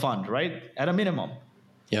the fund, right? At a minimum.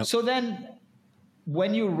 Yep. So then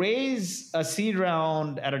when you raise a seed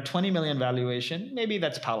round at a 20 million valuation, maybe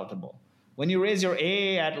that's palatable. When you raise your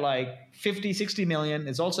A at like 50, 60 million,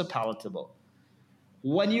 it's also palatable.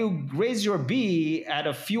 When you raise your B at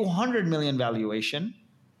a few hundred million valuation,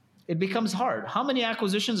 it becomes hard. How many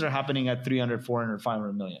acquisitions are happening at 300, 400,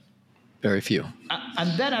 500 million? Very few.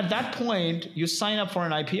 And then at that point, you sign up for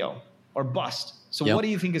an IPO or bust. So what do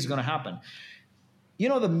you think is going to happen?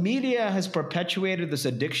 The media has perpetuated this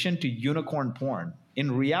addiction to unicorn porn.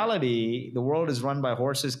 In reality, the world is run by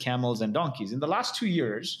horses, camels, and donkeys. In the last 2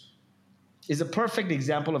 years is a perfect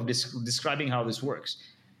example of describing how this works.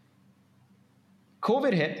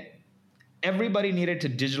 COVID hit. Everybody needed to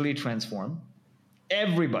digitally transform.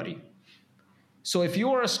 Everybody. So if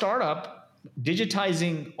you are a startup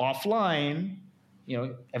digitizing offline,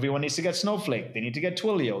 everyone needs to get Snowflake. They need to get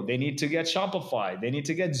Twilio. They need to get Shopify. They need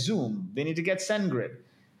to get Zoom. They need to get SendGrid.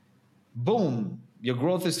 Boom, your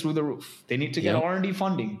growth is through the roof. They need to get Yep. R&D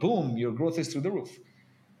funding. Boom, your growth is through the roof.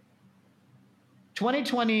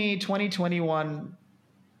 2020, 2021,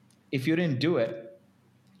 if you didn't do it,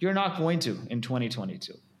 you're not going to in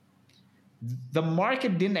 2022. The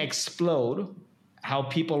market didn't explode how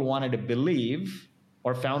people wanted to believe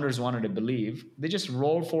or founders wanted to believe. They just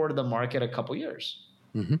rolled forward the market a couple years.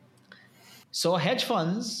 Mm-hmm. So hedge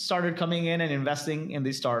funds started coming in and investing in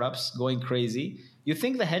these startups, going crazy. You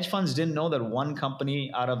think the hedge funds didn't know that one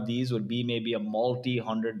company out of these would be maybe a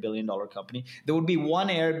multi-$100 billion company? There would be one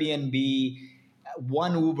Airbnb,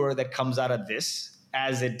 one Uber that comes out of this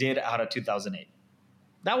as it did out of 2008.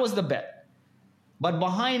 That was the bet. But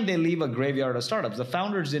behind, they leave a graveyard of startups. The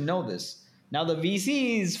founders didn't know this. Now, the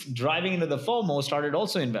VCs driving into the FOMO started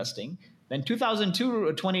also investing. Then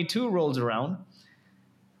 2022 rolls around,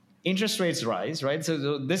 interest rates rise, right?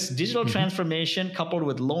 So this digital transformation coupled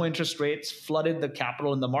with low interest rates flooded the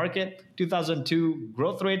capital in the market. 2002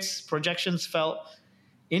 growth rates projections fell,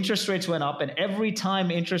 interest rates went up, and every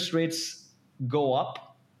time interest rates go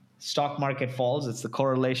up, stock market falls. It's the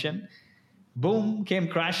correlation. Boom, came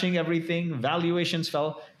crashing everything. Valuations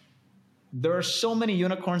fell. There are so many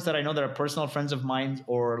unicorns that I know that are personal friends of mine,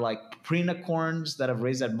 or like pre-unicorns that have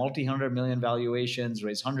raised at multi-hundred million valuations,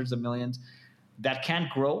 raised hundreds of millions, that can't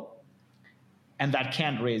grow and that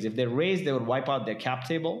can't raise. If they raise, they would wipe out their cap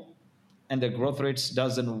table, and their growth rates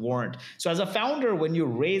doesn't warrant. So as a founder, when you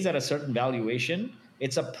raise at a certain valuation,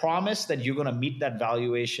 it's a promise that you're going to meet that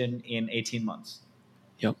valuation in 18 months.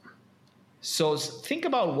 Yep. So think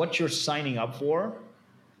about what you're signing up for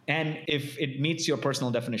and if it meets your personal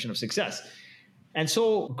definition of success. And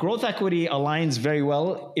so growth equity aligns very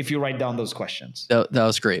well if you write down those questions. That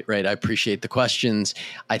was great, right? I appreciate the questions.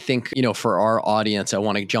 I think, for our audience, I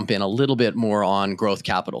want to jump in a little bit more on growth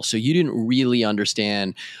capital. So you didn't really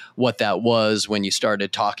understand what that was when you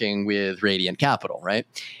started talking with Radiant Capital, right?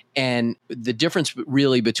 And the difference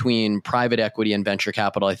really between private equity and venture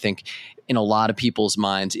capital, I think, in a lot of people's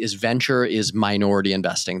minds, is venture is minority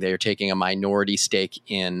investing. They are taking a minority stake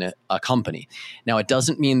in a company. Now, it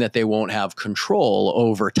doesn't mean that they won't have control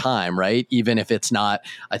over time, right? Even if it's not,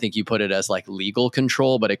 I think you put it as like legal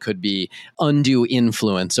control, but it could be undue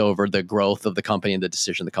influence over the growth of the company and the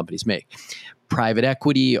decision the companies make. Private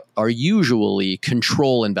equity are usually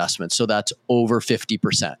control investments. So that's over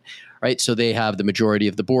 50%, right? So they have the majority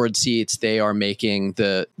of the board seats. They are making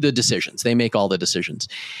the decisions. They make all the decisions.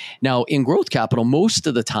 Now, in growth capital, most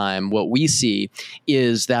of the time, what we see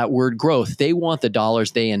is that word growth. They want the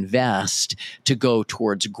dollars they invest to go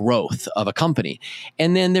towards growth of a company.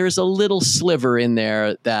 And then there's a little sliver in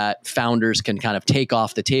there that founders can kind of take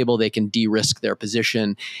off the table. They can de-risk their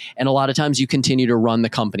position. And a lot of times you continue to run the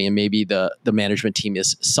company and maybe the management team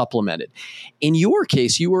is supplemented. In your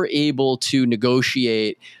case, you were able to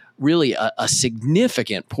negotiate really a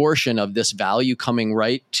significant portion of this value coming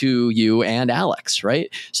right to you and Alex,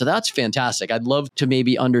 right? So that's fantastic. I'd love to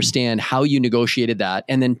maybe understand how you negotiated that.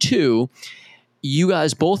 And then two, you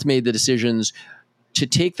guys both made the decisions to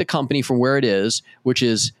take the company from where it is, which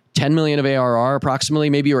is 10 million of ARR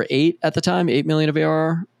approximately, maybe you were 8 at the time, 8 million of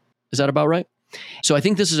ARR. Is that about right? So I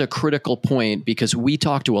think this is a critical point because we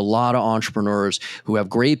talk to a lot of entrepreneurs who have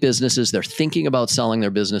great businesses. They're thinking about selling their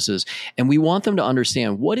businesses, and we want them to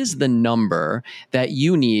understand what is the number that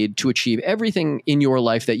you need to achieve everything in your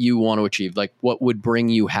life that you want to achieve, like what would bring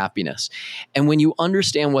you happiness. And when you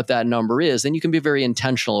understand what that number is, then you can be very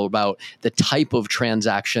intentional about the type of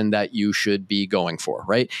transaction that you should be going for,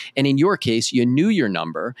 right? And in your case, you knew your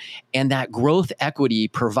number, and that growth equity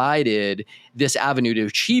provided this avenue to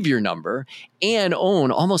achieve your number and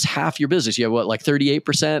own almost half your business. You have what, like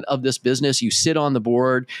 38% of this business, you sit on the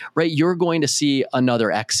board, right? You're going to see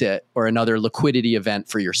another exit or another liquidity event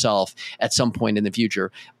for yourself at some point in the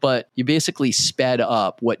future. But you basically sped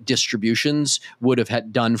up what distributions would have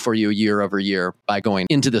had done for you year over year by going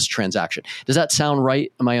into this transaction. Does that sound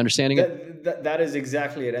right? Am I understanding it? That is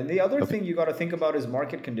exactly it. And the other thing you got to think about is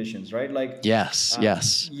market conditions, right? Like, yes.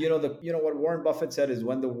 what Warren Buffett said is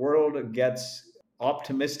when the world gets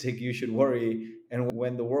optimistic, you should worry, and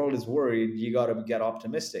when the world is worried, you got to get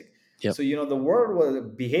optimistic. Yep. So the world was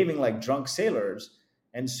behaving like drunk sailors,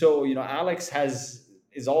 and so Alex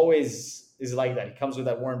is like that. He comes with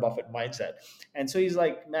that Warren Buffett mindset, and so he's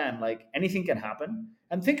like, man, like anything can happen.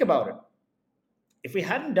 And think about it. If we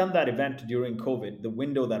hadn't done that event during COVID, the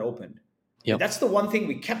window that opened, Yep. that's the one thing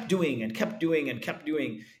we kept doing and kept doing and kept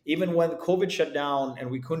doing. Even when COVID shut down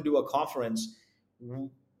and we couldn't do a conference,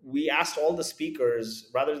 we asked all the speakers,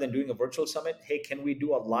 rather than doing a virtual summit, hey, can we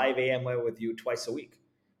do a live AMA with you twice a week?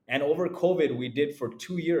 And over COVID, we did for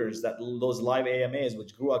 2 years those live AMAs,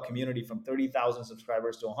 which grew our community from 30,000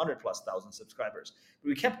 subscribers to 100 plus thousand subscribers.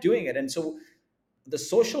 We kept doing it. And so the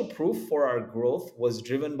social proof for our growth was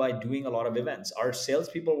driven by doing a lot of events. Our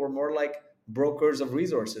salespeople were more like brokers of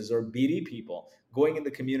resources or BD people going in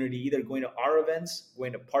the community, either going to our events,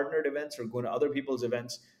 going to partnered events, or going to other people's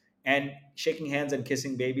events and shaking hands and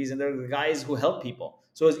kissing babies. And they're the guys who help people.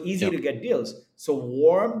 So it's easy Yep. to get deals. So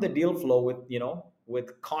warm the deal flow with,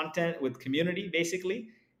 with content, with community, basically.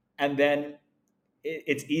 And then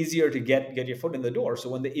it's easier to get your foot in the door. So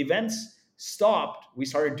when the events stopped, we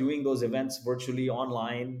started doing those events virtually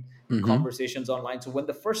online, Mm-hmm. conversations online. So when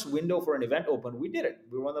the first window for an event opened, we did it.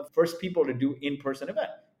 We were one of the first people to do in-person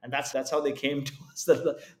event, and that's how they came to us.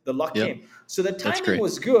 The luck Yep. came. So the That's timing great.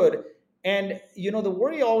 was good, and the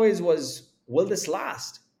worry always was, will this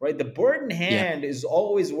last? Right? The bird in Yeah. hand is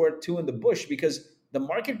always worth two in the bush, because the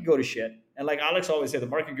market could go to shit, and like Alex always said, the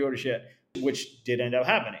market could go to shit, which did end up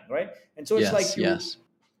happening, right? And so it's Yes. like Yes.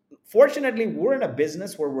 fortunately, we're in a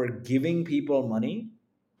business where we're giving people money.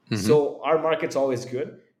 Mm-hmm. So our market's always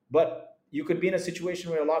good. But you could be in a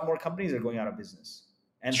situation where a lot more companies are going out of business.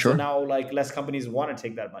 And so Sure. now, like, less companies want to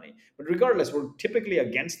take that money. But regardless, we're typically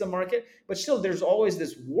against the market, but still there's always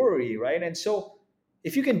this worry, right? And so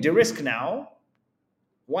if you can de-risk now,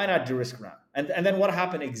 why not de-risk now? And then what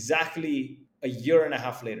happened exactly a year and a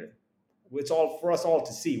half later? It's all for us all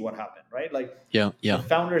to see what happened, right? Like, Yeah. the Yeah.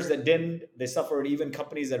 founders that didn't, they suffered. Even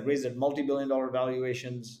companies that raised at multi-billion-dollar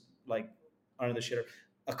valuations, like, are in the shitter.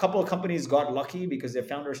 A couple of companies got lucky because their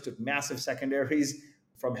founders took massive secondaries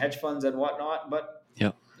from hedge funds and whatnot. But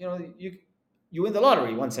Yeah. you win the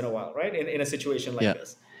lottery once in a while, right? In a situation like Yeah.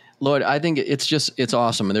 this. Lloyd, I think it's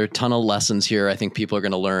awesome. And there are a ton of lessons here. I think people are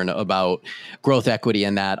going to learn about growth equity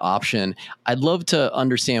and that option. I'd love to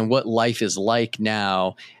understand what life is like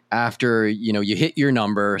now after, you hit your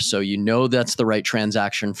number. So, that's the right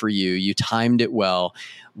transaction for you. You timed it well.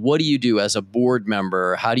 What do you do as a board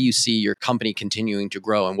member? How do you see your company continuing to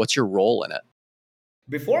grow, and what's your role in it?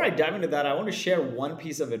 Before I dive into that, I want to share one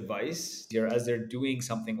piece of advice here as they're doing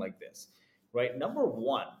something like this, right? Number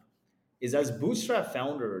one is, as bootstrap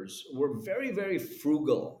founders, we're very, very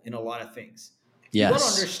frugal in a lot of things. You got to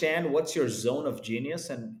Yes. understand what's your zone of genius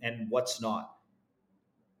and what's not.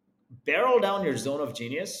 Barrel down your zone of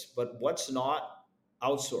genius, but what's not,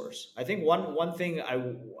 outsource. I think one thing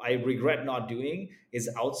I regret not doing is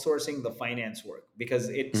outsourcing the finance work, because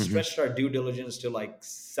it Mm-hmm. stretched our due diligence to like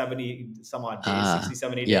 70 some odd days, Ah, 60,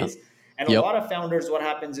 70 yeah. days. And a Yep. lot of founders, what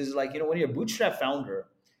happens is, like, when you're a bootstrap founder,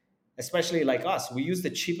 especially like us, we use the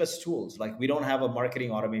cheapest tools. Like, we don't have a marketing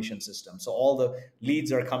automation system, so all the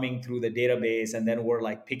leads are coming through the database, and then we're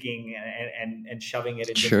like picking and shoving it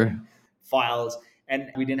in Sure. different files. And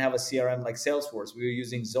we didn't have a CRM like Salesforce. We were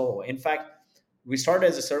using Zoho. In fact, we started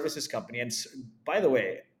as a services company. And by the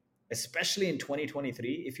way, especially in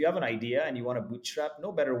 2023, if you have an idea and you want to bootstrap,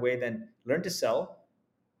 no better way than learn to sell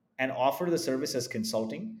and offer the service as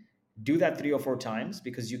consulting. Do that 3 or 4 times,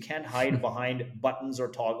 because you can't hide behind buttons or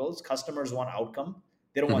toggles. Customers want outcome.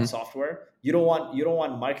 They don't want Mm-hmm. software. You don't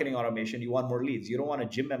want marketing automation. You want more leads. You don't want a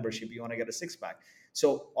gym membership. You want to get a six pack.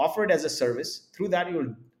 So offer it as a service. Through that,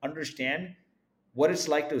 you'll understand what it's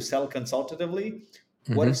like to sell consultatively,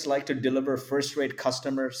 what Mm-hmm. it's like to deliver first rate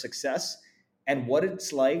customer success, and what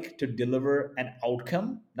it's like to deliver an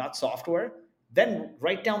outcome, not software. Then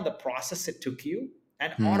write down the process it took you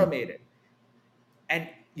and Hmm. automate it. And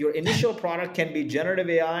your initial product can be generative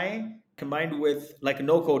AI combined with like a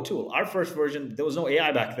no code tool. Our first version, there was no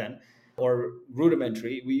AI back then, or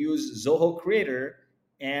rudimentary. We use Zoho Creator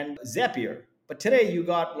and Zapier. But today you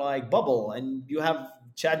got like Bubble, and you have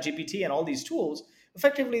Chat GPT and all these tools.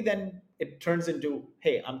 Effectively, then it turns into,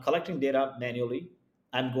 hey, I'm collecting data manually.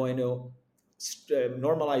 I'm going to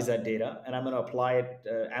normalize that data, and I'm going to apply it,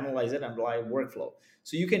 analyze it, and apply workflow.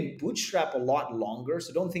 So you can bootstrap a lot longer.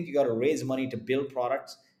 So don't think you got to raise money to build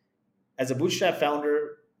products. As a bootstrap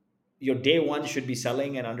founder, your day one should be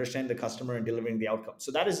selling and understand the customer and delivering the outcome.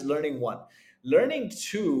 So that is learning one. Learning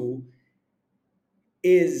two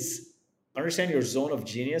is understand your zone of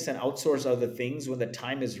genius and outsource other things when the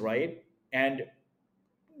time is right. And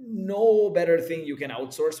no better thing you can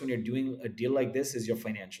outsource when you're doing a deal like this is your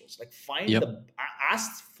financials. Like, Yep.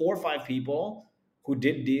 ask 4 or 5 people who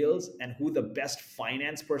did deals and who the best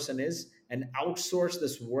finance person is, and outsource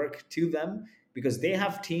this work to them, because they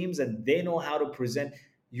have teams and they know how to present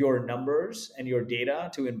your numbers and your data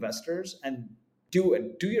to investors. And do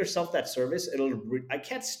yourself that service. I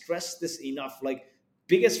can't stress this enough. Like,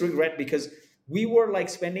 biggest regret, because we were like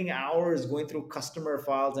spending hours going through customer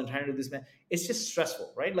files and trying to do this, man. It's just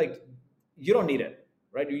stressful, right? Like, you don't need it,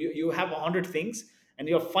 right? You have 100 things, And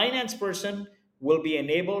your finance person will be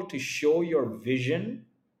enabled to show your vision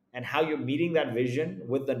and how you're meeting that vision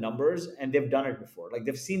with the numbers. And they've done it before. Like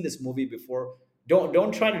they've seen this movie before.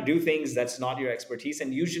 Don't try to do things that's not your expertise.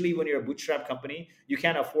 And usually when you're a bootstrap company, you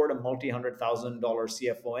can't afford a multi-$100,000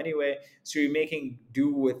 CFO anyway. So you're making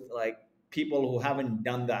do with like people who haven't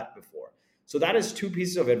done that before. So that is two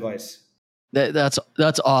pieces of advice. That's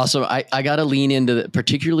awesome. I got to lean into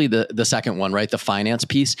particularly the second one, right? The finance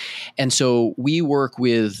piece. And so we work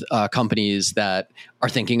with companies that are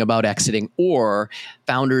thinking about exiting or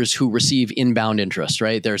founders who receive inbound interest,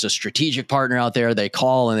 right? There's a strategic partner out there. They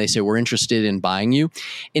call and they say, we're interested in buying you.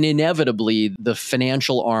 And inevitably, the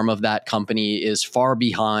financial arm of that company is far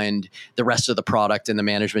behind the rest of the product and the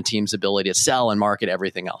management team's ability to sell and market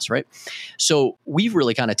everything else, right? So we've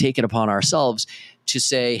really kind of taken upon ourselves to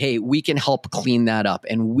say, hey, we can help clean that up.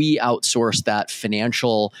 And we outsource that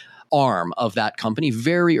financial arm of that company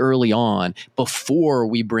very early on before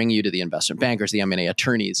we bring you to the investment bankers, the M&A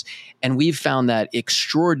attorneys. And we've found that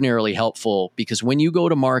extraordinarily helpful because when you go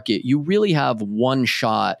to market, you really have one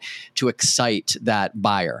shot to excite that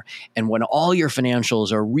buyer. And when all your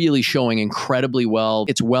financials are really showing incredibly well,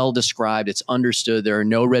 it's well described, it's understood, there are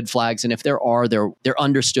no red flags. And if there are, they're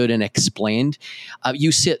understood and explained.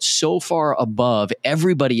 You sit so far above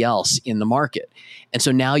everybody else in the market. And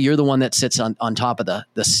so now you're the one that sits on top of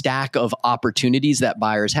the stack of opportunities that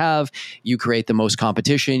buyers have. You create the most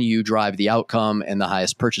competition, you drive the outcome and the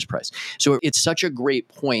highest purchase price. So it's such a great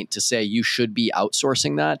point to say you should be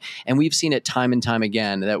outsourcing that. And we've seen it time and time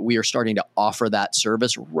again that we are starting to offer that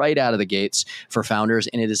service right out of the gates for founders.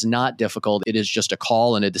 And it is not difficult. It is just a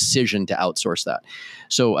call and a decision to outsource that.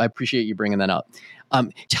 So I appreciate you bringing that up.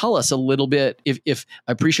 Tell us a little bit, if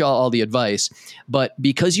I appreciate all the advice, but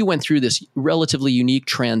because you went through this relatively unique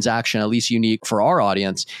transaction, at least unique for our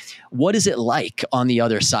audience, what is it like on the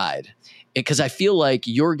other side? Because I feel like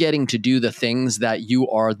you're getting to do the things that you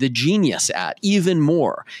are the genius at even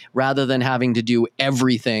more, rather than having to do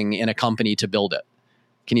everything in a company to build it.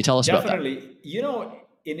 Can you tell us about that? Definitely.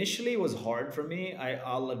 Initially it was hard for me.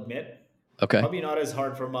 I'll admit, Okay. probably not as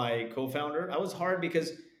hard for my co-founder. I was hard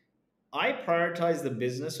because I prioritize the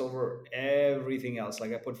business over everything else.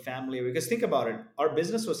 Like I put family because think about it. Our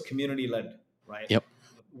business was community led, right? Yep.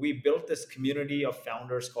 We built this community of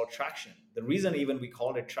founders called Traction. The reason even we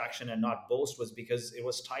called it Traction and not Boast was because it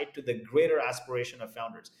was tied to the greater aspiration of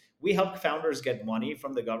founders. We help founders get money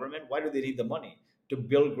from the government. Why do they need the money? To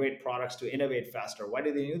build great products, to innovate faster. Why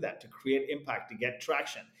do they need that? To create impact, to get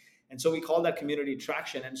traction. And so we call that community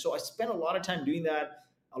Traction. And so I spent a lot of time doing that.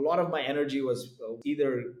 A lot of my energy was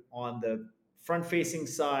either on the front facing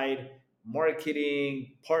side,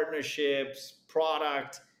 marketing, partnerships,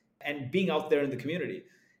 product, and being out there in the community.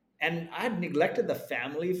 And I had neglected the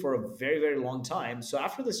family for a very, very long time. So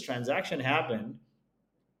after this transaction happened,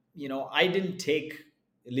 I didn't take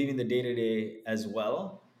leaving the day to day as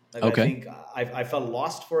well. Like I Okay. think I felt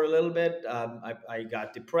lost for a little bit. I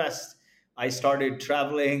got depressed. I started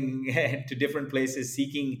traveling to different places,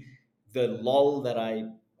 seeking the lull that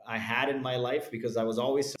I had in my life because I was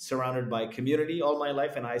always surrounded by community all my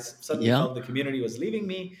life, and I suddenly Yeah. felt the community was leaving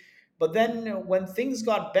me. But then when things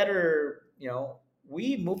got better,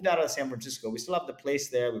 we moved out of San Francisco. We still have the place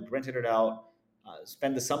there. We rented it out,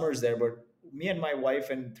 spend the summers there, but me and my wife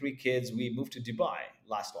and three kids, we moved to Dubai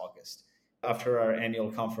last August after our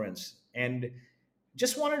annual conference and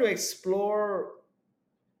just wanted to explore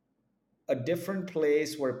a different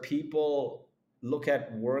place where people look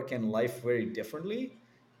at work and life very differently.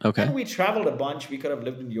 Okay. And we traveled a bunch. We could have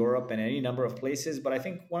lived in Europe and any number of places, but I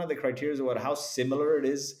think one of the criteria about how similar it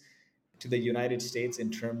is to the United States in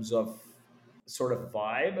terms of sort of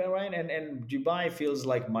vibe, right? And Dubai feels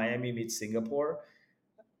like Miami meets Singapore.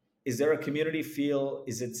 Is there a community feel?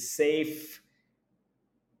 Is it safe?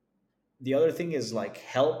 The other thing is like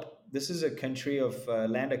help. This is a country of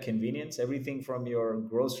land of convenience. Everything from your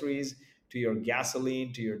groceries to your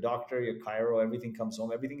gasoline to your doctor, your chiro, everything comes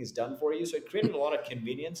home. Everything is done for you. So it created a lot of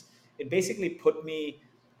convenience. It basically put me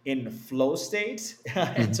in flow state,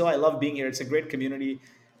 and Mhm. so I love being here. It's a great community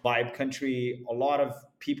vibe country. A lot of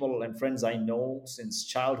people and friends I know since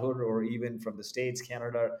childhood or even from the States,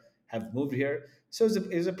 Canada, have moved here. So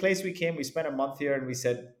it was a place we came. We spent a month here, and we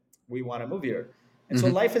said we want to move here. And so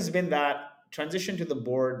Mhm. life has been that transition to the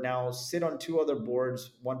board. Now sit on two other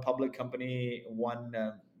boards, one public company, one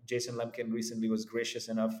Jason Lemkin recently was gracious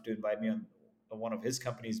enough to invite me on one of his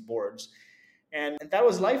company's boards. And that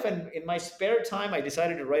was life. And in my spare time, I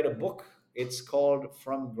decided to write a book. It's called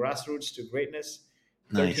From Grassroots to Greatness: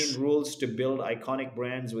 13 Nice. Rules to Build Iconic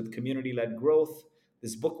Brands with Community Led Growth.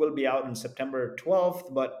 This book will be out on September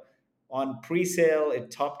 12th, but On pre-sale,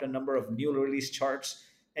 it topped a number of new release charts.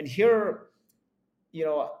 And here, you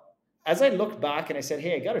know, as I looked back and I said,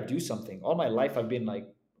 hey, I got to do something. All my life, I've been like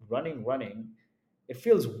running. It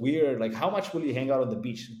feels weird. Like, how much will you hang out on the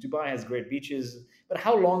beach? Dubai has great beaches, but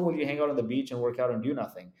how long will you hang out on the beach and work out and do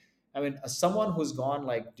nothing? I mean, as someone who's gone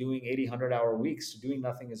like doing 80, 100-hour weeks, doing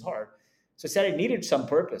nothing is hard. So I said I needed some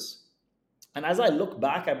purpose. And as I look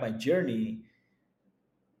back at my journey,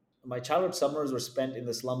 my childhood summers were spent in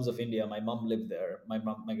the slums of India. My mom lived there, my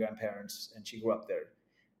grandparents, and she grew up there.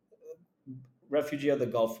 Refugee of the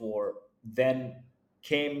Gulf War, then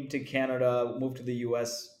came to Canada, moved to the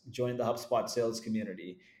US, joined the HubSpot sales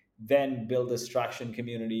community, then built this traction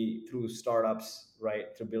community through startups,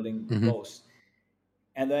 right, through building Hmm. Boast.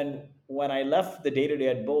 And then when I left the day to day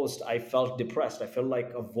at Boast, I felt depressed. I felt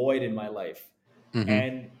like a void in my life. Hmm.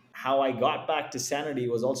 And how I got back to sanity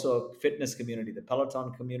was also a fitness community, the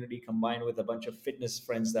Peloton community combined with a bunch of fitness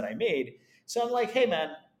friends that I made. So I'm like, hey, man,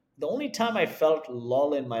 the only time I felt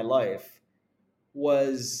lull in my life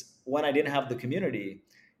was when I didn't have the community.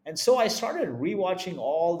 And so I started rewatching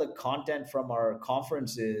all the content from our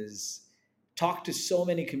conferences, talked to so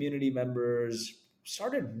many community members,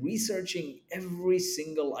 started researching every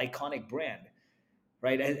single iconic brand,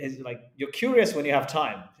 right? And like, you're curious when you have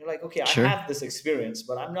time. You're like, okay, I Sure. have this experience,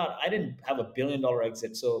 but I didn't have $1 billion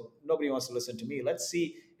exit. So nobody wants to listen to me. Let's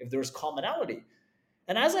see if there's commonality.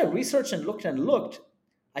 And as I researched and looked,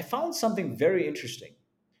 I found something very interesting.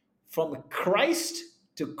 From Christ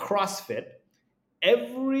to CrossFit,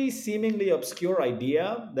 every seemingly obscure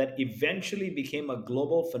idea that eventually became a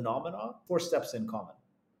global phenomenon, four steps in common.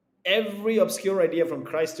 Every obscure idea from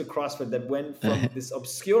Christ to CrossFit that went from this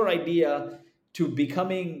obscure idea to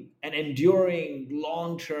becoming an enduring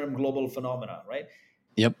long-term global phenomenon, right?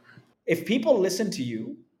 Yep. If people listen to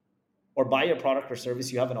you or buy your product or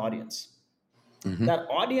service, you have an audience. Hmm. That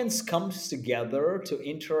audience comes together to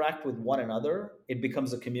interact with one another, it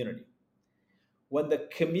becomes a community. When the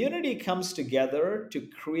community comes together to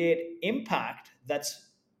create impact that's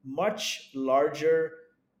much larger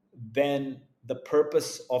than the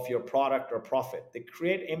purpose of your product or profit, they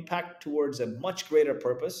create impact towards a much greater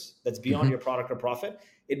purpose that's beyond Hmm. your product or profit.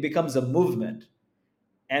 It becomes a movement.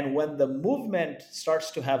 And when the movement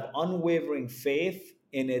starts to have unwavering faith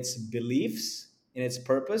in its beliefs, in its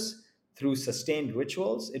purpose, through sustained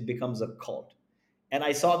rituals, it becomes a cult. And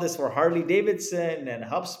I saw this for Harley Davidson and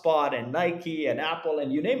HubSpot and Nike and Apple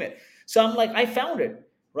and you name it. So I'm like, I found it,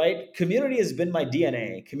 right? Community has been my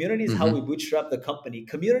DNA. Community is how Hmm. we bootstrap the company.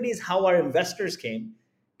 Community is how our investors came.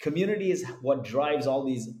 Community is what drives all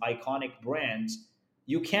these iconic brands.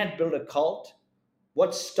 You can't build a cult.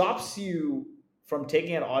 What stops you from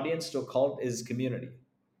taking an audience to a cult is community.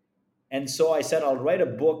 And so I said I'll write a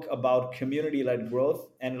book about community-led growth,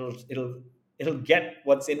 and it'll get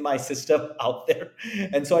what's in my system out there.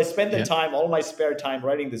 And so I spent the Yeah. time, all my spare time,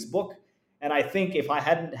 writing this book. And I think if I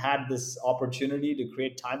hadn't had this opportunity to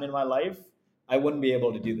create time in my life, I wouldn't be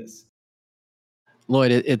able to do this.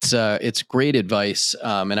 Lloyd, it's great advice,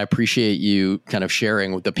 and I appreciate you kind of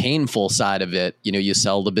sharing with the painful side of it. You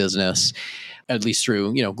sell the business, at least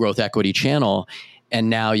through growth equity channel, and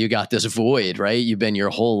now you got this void, right? You've been your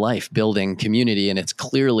whole life building community, and it's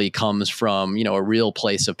clearly comes from a real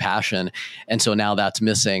place of passion, and so now that's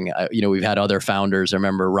missing. We've had other founders. I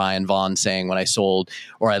remember Ryan Vaughn saying, when I sold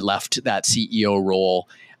or I left that CEO role,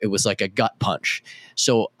 it was like a gut punch.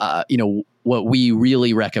 So, what we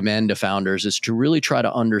really recommend to founders is to really try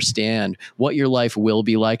to understand what your life will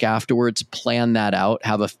be like afterwards, plan that out,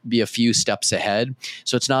 be a few steps ahead.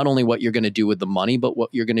 So it's not only what you're going to do with the money, but what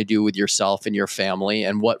you're going to do with yourself and your family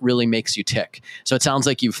and what really makes you tick. So it sounds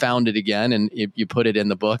like you found it again and you put it in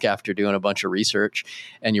the book after doing a bunch of research,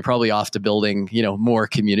 and you're probably off to building, more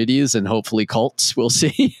communities and hopefully cults. We'll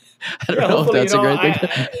see. I don't Yeah, know if hopefully, that's a great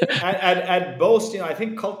thing. at Boast, I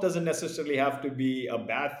think cult doesn't necessarily have to be a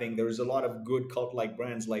bad thing. There's a lot of good cult-like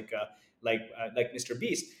brands like Mr.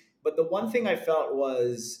 Beast. But the one thing I felt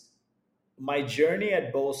was my journey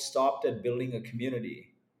at Boast stopped at building a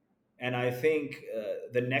community. And I think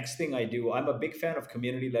the next thing I do, I'm a big fan of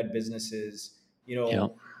community-led businesses. You Yeah.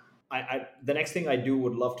 know, the next thing I do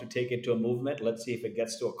would love to take it to a movement. Let's see if it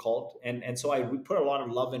gets to a cult. And so we put a lot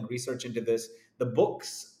of love and research into this. The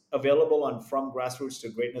book's available on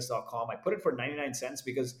FromGrassrootsToGreatness.com. I put it for 99 cents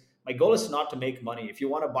because my goal is not to make money. If you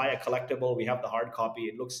want to buy a collectible, we have the hard copy.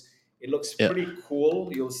 It looks Yeah. pretty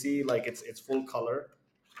cool. You'll see like it's full color,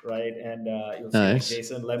 right? And you'll see like Nice.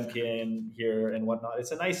 Jason Lemkin here and whatnot.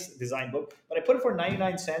 It's a nice design book, but I put it for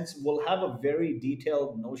 99 cents. We'll have a very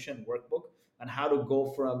detailed Notion workbook on how to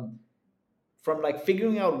go from like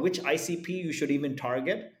figuring out which ICP you should even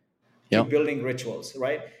target to Yeah. building rituals,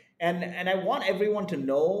 right? And I want everyone to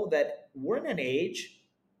know that we're in an age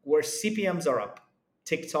where CPMs are up.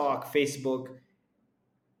 TikTok, Facebook,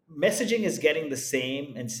 messaging is getting the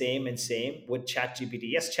same and same and same with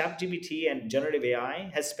ChatGPT. Yes, ChatGPT and generative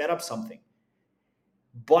AI has sped up something,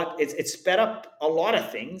 but it's sped up a lot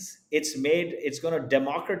of things. It's going to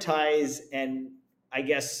democratize and, I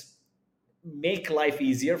guess, make life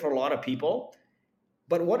easier for a lot of people.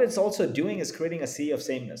 But what it's also doing is creating a sea of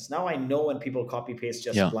sameness. Now I know when people copy paste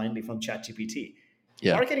just Yeah. blindly from ChatGPT.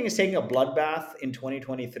 Yeah. Marketing is taking a bloodbath in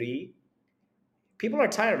 2023. People are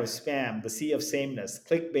tired of spam, the sea of sameness,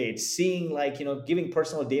 clickbait, seeing, like, giving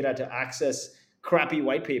personal data to access crappy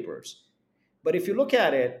white papers. But if you look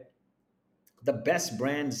at it, the best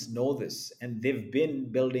brands know this, and they've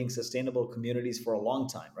been building sustainable communities for a long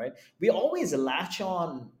time, right? We always latch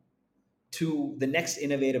on to the next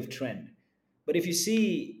innovative trend. But if you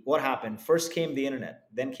see what happened, first came the internet,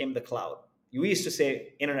 then came the cloud. We used to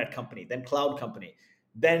say internet company, then cloud company,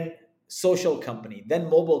 then social company, then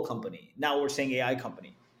mobile company. Now we're saying AI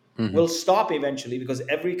company. Hmm. We'll stop eventually because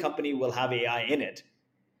every company will have AI in it.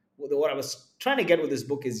 What I was trying to get with this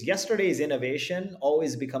book is yesterday's innovation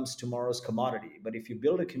always becomes tomorrow's commodity. But if you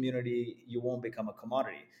build a community, you won't become a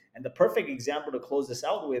commodity. And the perfect example to close this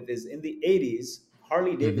out with is in the 80s,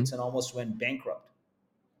 Harley Hmm. Davidson almost went bankrupt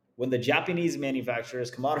when the Japanese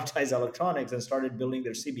manufacturers commoditized electronics and started building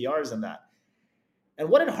their CBRs and that. And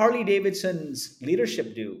what did Harley Davidson's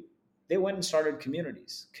leadership do? They went and started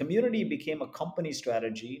communities. Community became a company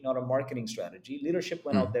strategy, not a marketing strategy. Leadership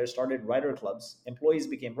went out there, started writer clubs. Employees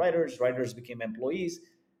became writers, writers became employees.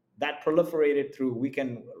 That proliferated through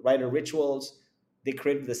weekend writer rituals. They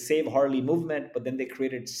created the Save Harley movement, but then they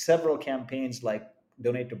created several campaigns like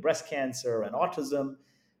Donate to Breast Cancer and Autism.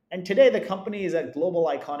 And today the company is a global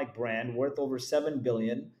iconic brand worth over 7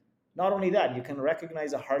 billion. Not only that, you can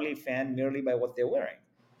recognize a Harley fan merely by what they're wearing.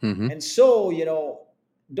 Hmm. And so,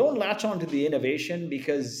 don't latch on to the innovation,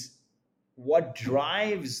 because what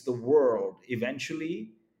drives the world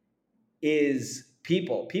eventually is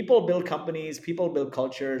people. People build companies, people build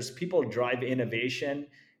cultures, people drive innovation.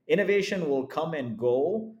 Innovation will come and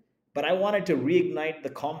go, but I wanted to reignite the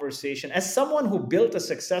conversation. As someone who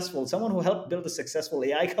helped build a successful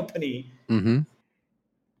AI company, Hmm.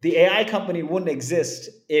 the AI company wouldn't exist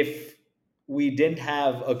if we didn't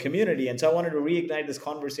have a community. And so I wanted to reignite this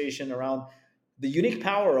conversation around the unique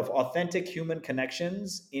power of authentic human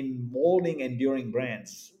connections in molding enduring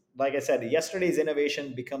brands. Like I said, yesterday's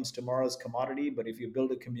innovation becomes tomorrow's commodity, but if you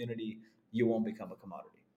build a community, you won't become a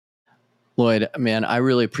commodity. Lloyd, man, I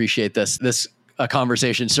really appreciate this. This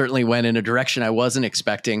conversation certainly went in a direction I wasn't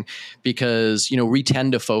expecting because, we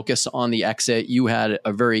tend to focus on the exit. You had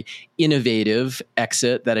a very innovative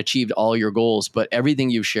exit that achieved all your goals, but everything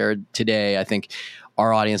you've shared today, I think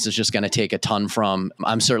our audience is just going to take a ton from.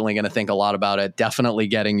 I'm certainly going to think a lot about it, definitely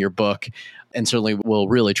getting your book, and certainly will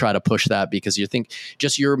really try to push that because you think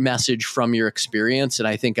just your message from your experience. And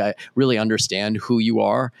I think I really understand who you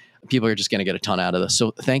are. People are just going to get a ton out of this.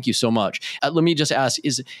 So thank you so much. Let me just ask,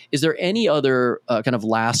 is there any other kind of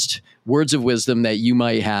last words of wisdom that you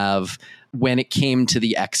might have when it came to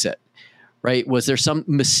the exit? Right? Was there some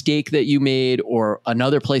mistake that you made or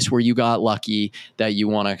another place where you got lucky that you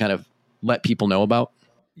want to kind of let people know about?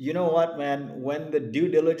 You know what, man? When the due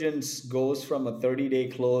diligence goes from a 30-day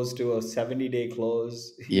close to a 70-day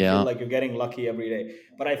close, you feel Yeah. like you're getting lucky every day.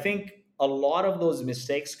 But I think a lot of those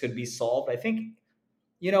mistakes could be solved. I think,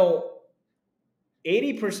 you know,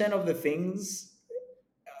 80% of the things,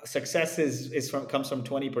 success is from comes from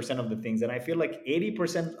 20% of the things. And I feel like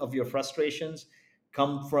 80% of your frustrations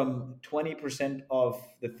come from 20% of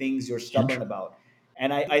the things you're stubborn about.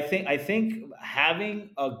 And I think having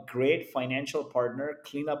a great financial partner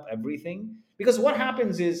clean up everything, because what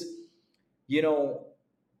happens is, you know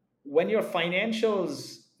when your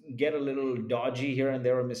financials get a little dodgy here and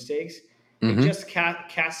there are mistakes, it Mm-hmm. just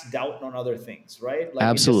casts doubt on other things, right? Like,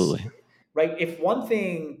 it just, Absolutely. right, if one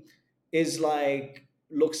thing is like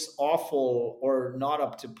looks awful or not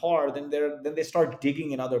up to par, then they start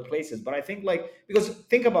digging in other places. But I think, like, because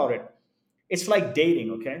think about it, it's like dating,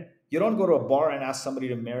 okay? You don't go to a bar and ask somebody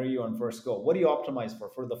to marry you on first go. What do you optimize for?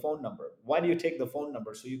 For the phone number. Why do you take the phone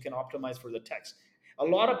number? So you can optimize for the text. A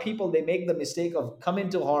lot of people, they make the mistake of coming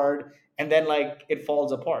too hard, and then, like, it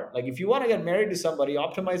falls apart. Like, if you want to get married to somebody,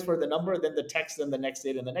 optimize for the number, then the text, then the next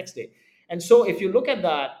date, and the next date. And so if you look at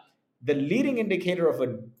that, the leading indicator of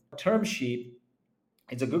a term sheet,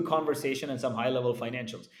 it's a good conversation and some high level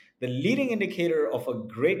financials. The leading indicator of a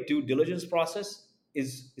great due diligence process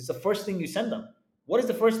is the first thing you send them. What is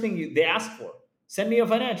the first thing they ask for? Send me your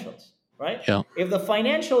financials, right? Yeah. If the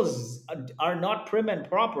financials are not prim and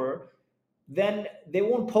proper, then they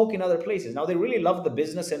won't poke in other places. Now they really love the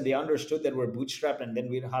business and they understood that we're bootstrapped and then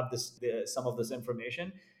we have some of this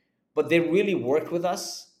information, but they really worked with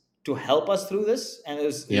us to help us through this, and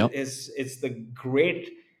Yep. it's the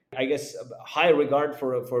great, I guess, high regard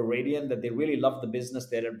for Radian, that they really loved the business.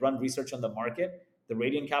 They had run research on the market. The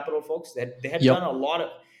Radian Capital folks, they had Yep. done a lot of,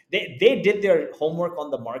 they did their homework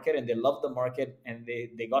on the market and they loved the market and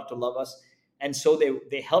they got to love us, and so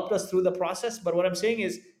they helped us through the process. But what I'm saying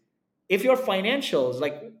is, if your financials,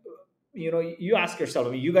 like, you ask yourself,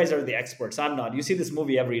 I mean, you guys are the experts, I'm not. You see this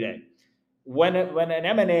movie every day. When an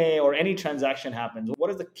M&A or any transaction happens, what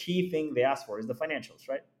is the key thing they ask for? Is the financials,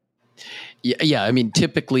 right? Yeah. I mean,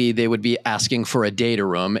 typically they would be asking for a data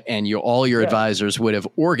room, and all your Yeah, advisors would have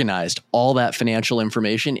organized all that financial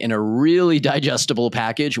information in a really digestible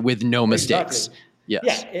package with no exactly. mistakes. Yeah,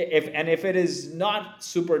 Yes. if it is not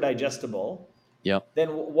super digestible, Yep. then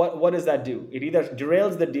what does that do? It either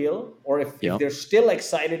derails the deal, or if Yep. they're still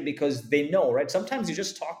excited because they know, right? Sometimes you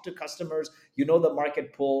just talk to customers, the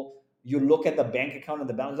market pull, you look at the bank account and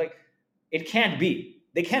the balance, like, it can't be.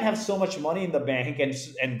 They can't have so much money in the bank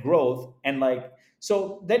and growth, and like,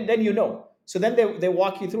 so then So then they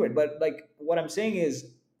walk you through it. But like, what I'm saying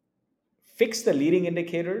is, fix the leading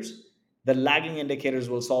indicators, the lagging indicators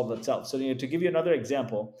will solve itself. So, to give you another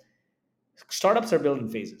example, startups are built in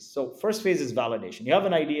phases. So first phase is validation. You have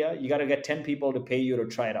an idea, you got to get 10 people to pay you to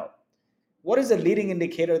try it out. What is the leading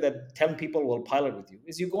indicator that 10 people will pilot with you?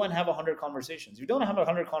 Is you go and have 100 conversations. If you don't have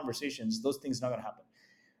 100 conversations, those things are not going to happen.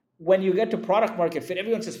 When you get to product market fit,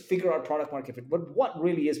 everyone says figure out product market fit. But what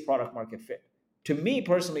really is product market fit? To me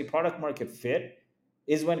personally, product market fit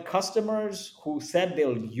is when customers who said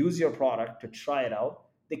they'll use your product to try it out,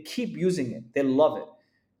 they keep using it. They love it.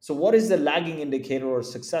 So what is the lagging indicator or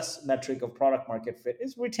success metric of product market fit?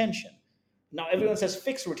 Is retention. Now everyone says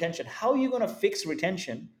fix retention. How are you going to fix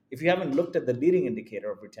retention if you haven't looked at the leading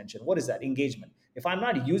indicator of retention? What is that? Engagement. If I'm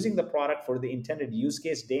not using the product for the intended use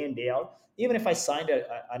case day in, day out, even if I signed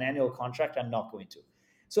an annual contract, I'm not going to.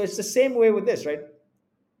 So it's the same way with this, right?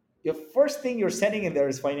 Your first thing you're sending in there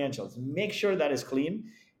is financials. Make sure that is clean.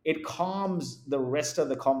 It calms the rest of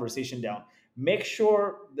the conversation down. Make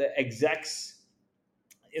sure the execs,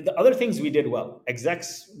 the other things we did well,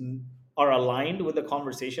 execs are aligned with the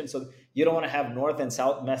conversation. So you don't want to have north and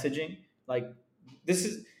south messaging. Like, this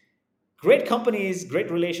is great companies, great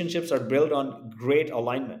relationships are built on great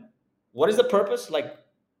alignment. What is the purpose? Like,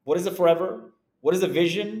 what is the forever? What is the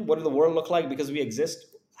vision? What does the world look like because we exist?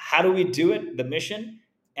 How do we do it? The mission,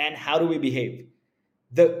 and how do we behave?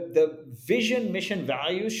 The vision, mission,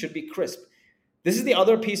 values should be crisp. This is the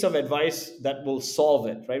other piece of advice that will solve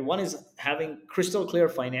it, right? One is having crystal clear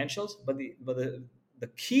financials, but the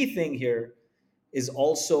key thing here is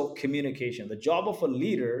also communication. The job of a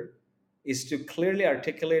leader is to clearly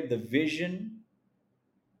articulate the vision,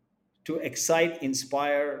 to excite,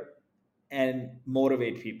 inspire, and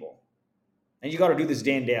motivate people. And you got to do this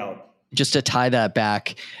day in, day out. Just to tie that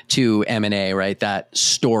back to M&A, right? That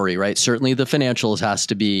story, right? Certainly the financials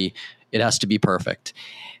it has to be perfect.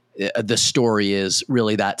 The story is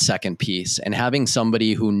really that second piece, and having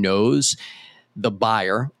somebody who knows the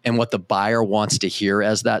buyer and what the buyer wants to hear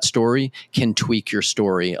as that story can tweak your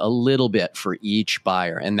story a little bit for each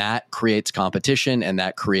buyer. And that creates competition, and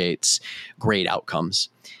that creates great outcomes.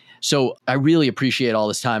 So I really appreciate all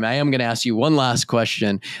this time. I am going to ask you one last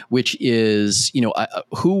question, which is,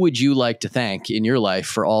 who would you like to thank in your life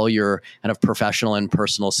for all your kind of professional and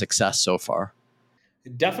personal success so far?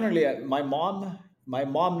 Definitely, my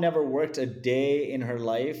mom never worked a day in her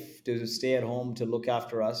life to stay at home to look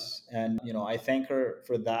after us, and I thank her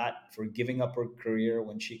for that, for giving up her career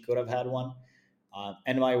when she could have had one.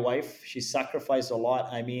 And my wife, she sacrificed a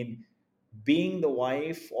lot. I mean, being the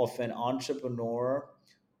wife of an entrepreneur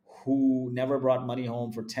who never brought money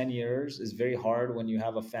home for 10 years is very hard when you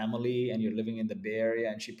have a family and you're living in the Bay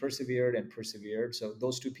Area. And she persevered and persevered. So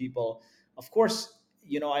those two people, of course,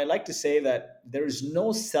 I like to say that there is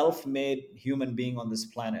no self-made human being on this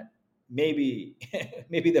planet. Maybe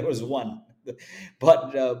maybe there was one,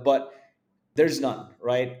 but there's none,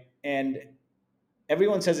 right? And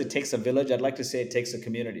everyone says it takes a village. I'd like to say it takes a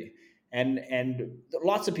community, and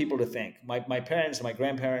lots of people to thank. My parents, my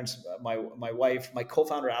grandparents, my wife, my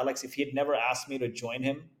co-founder Alex. If he had never asked me to join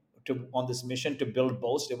him on this mission to build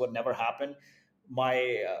Boast, it would never happen.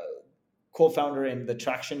 My co-founder in the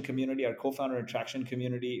traction community, our co-founder in traction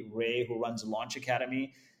community, Ray, who runs Launch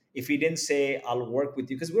Academy, if he didn't say I'll work with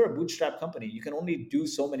you, because we're a bootstrap company, you can only do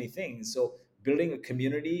so many things. So building a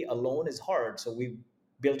community alone is hard. So we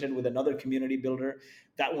built it with another community builder.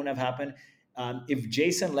 That wouldn't have happened. If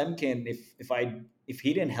Jason Lemkin, if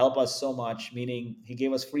he didn't help us so much, meaning he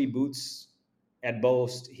gave us free boots at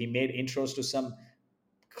Boast. He made intros to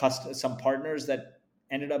some partners that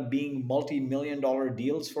ended up being multi-million dollar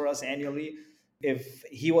deals for us annually. If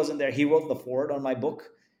he wasn't there, he wrote the foreword on my book.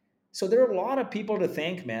 So there are a lot of people to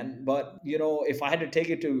thank, man. But if I had to take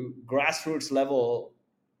it to grassroots level,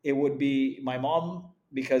 it would be my mom,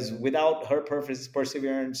 because without her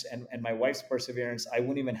perseverance and my wife's perseverance, I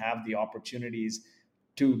wouldn't even have the opportunities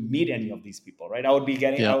to meet any of these people, right? Yeah.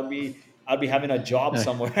 I'd be having a job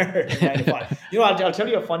somewhere, 9 to 5. I'll tell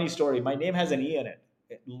you a funny story. My name has an E in it,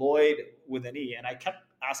 Lloyd with an E, and I kept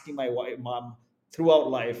asking my mom throughout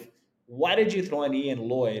life, why did you throw an E in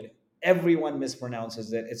Lloyd? Everyone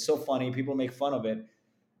mispronounces it. It's so funny. People make fun of it.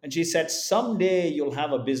 And she said, someday you'll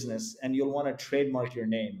have a business and you'll want to trademark your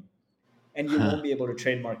name, and you won't be able to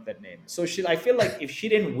trademark that name. So I feel like if she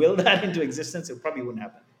didn't will that into existence, it probably wouldn't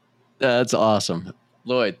happen. That's awesome.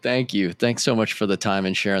 Lloyd, thank you. Thanks so much for the time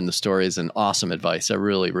and sharing the stories and awesome advice. I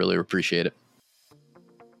really, really appreciate it.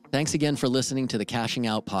 Thanks again for listening to the Cashing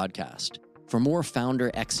Out podcast. For more founder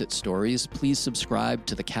exit stories, please subscribe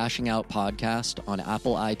to the Cashing Out podcast on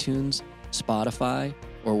Apple iTunes, Spotify,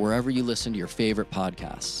 or wherever you listen to your favorite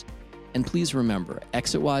podcasts. And please remember,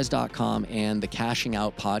 ExitWise.com and the Cashing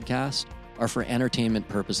Out podcast are for entertainment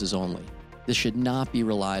purposes only. This should not be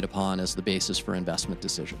relied upon as the basis for investment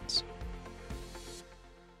decisions.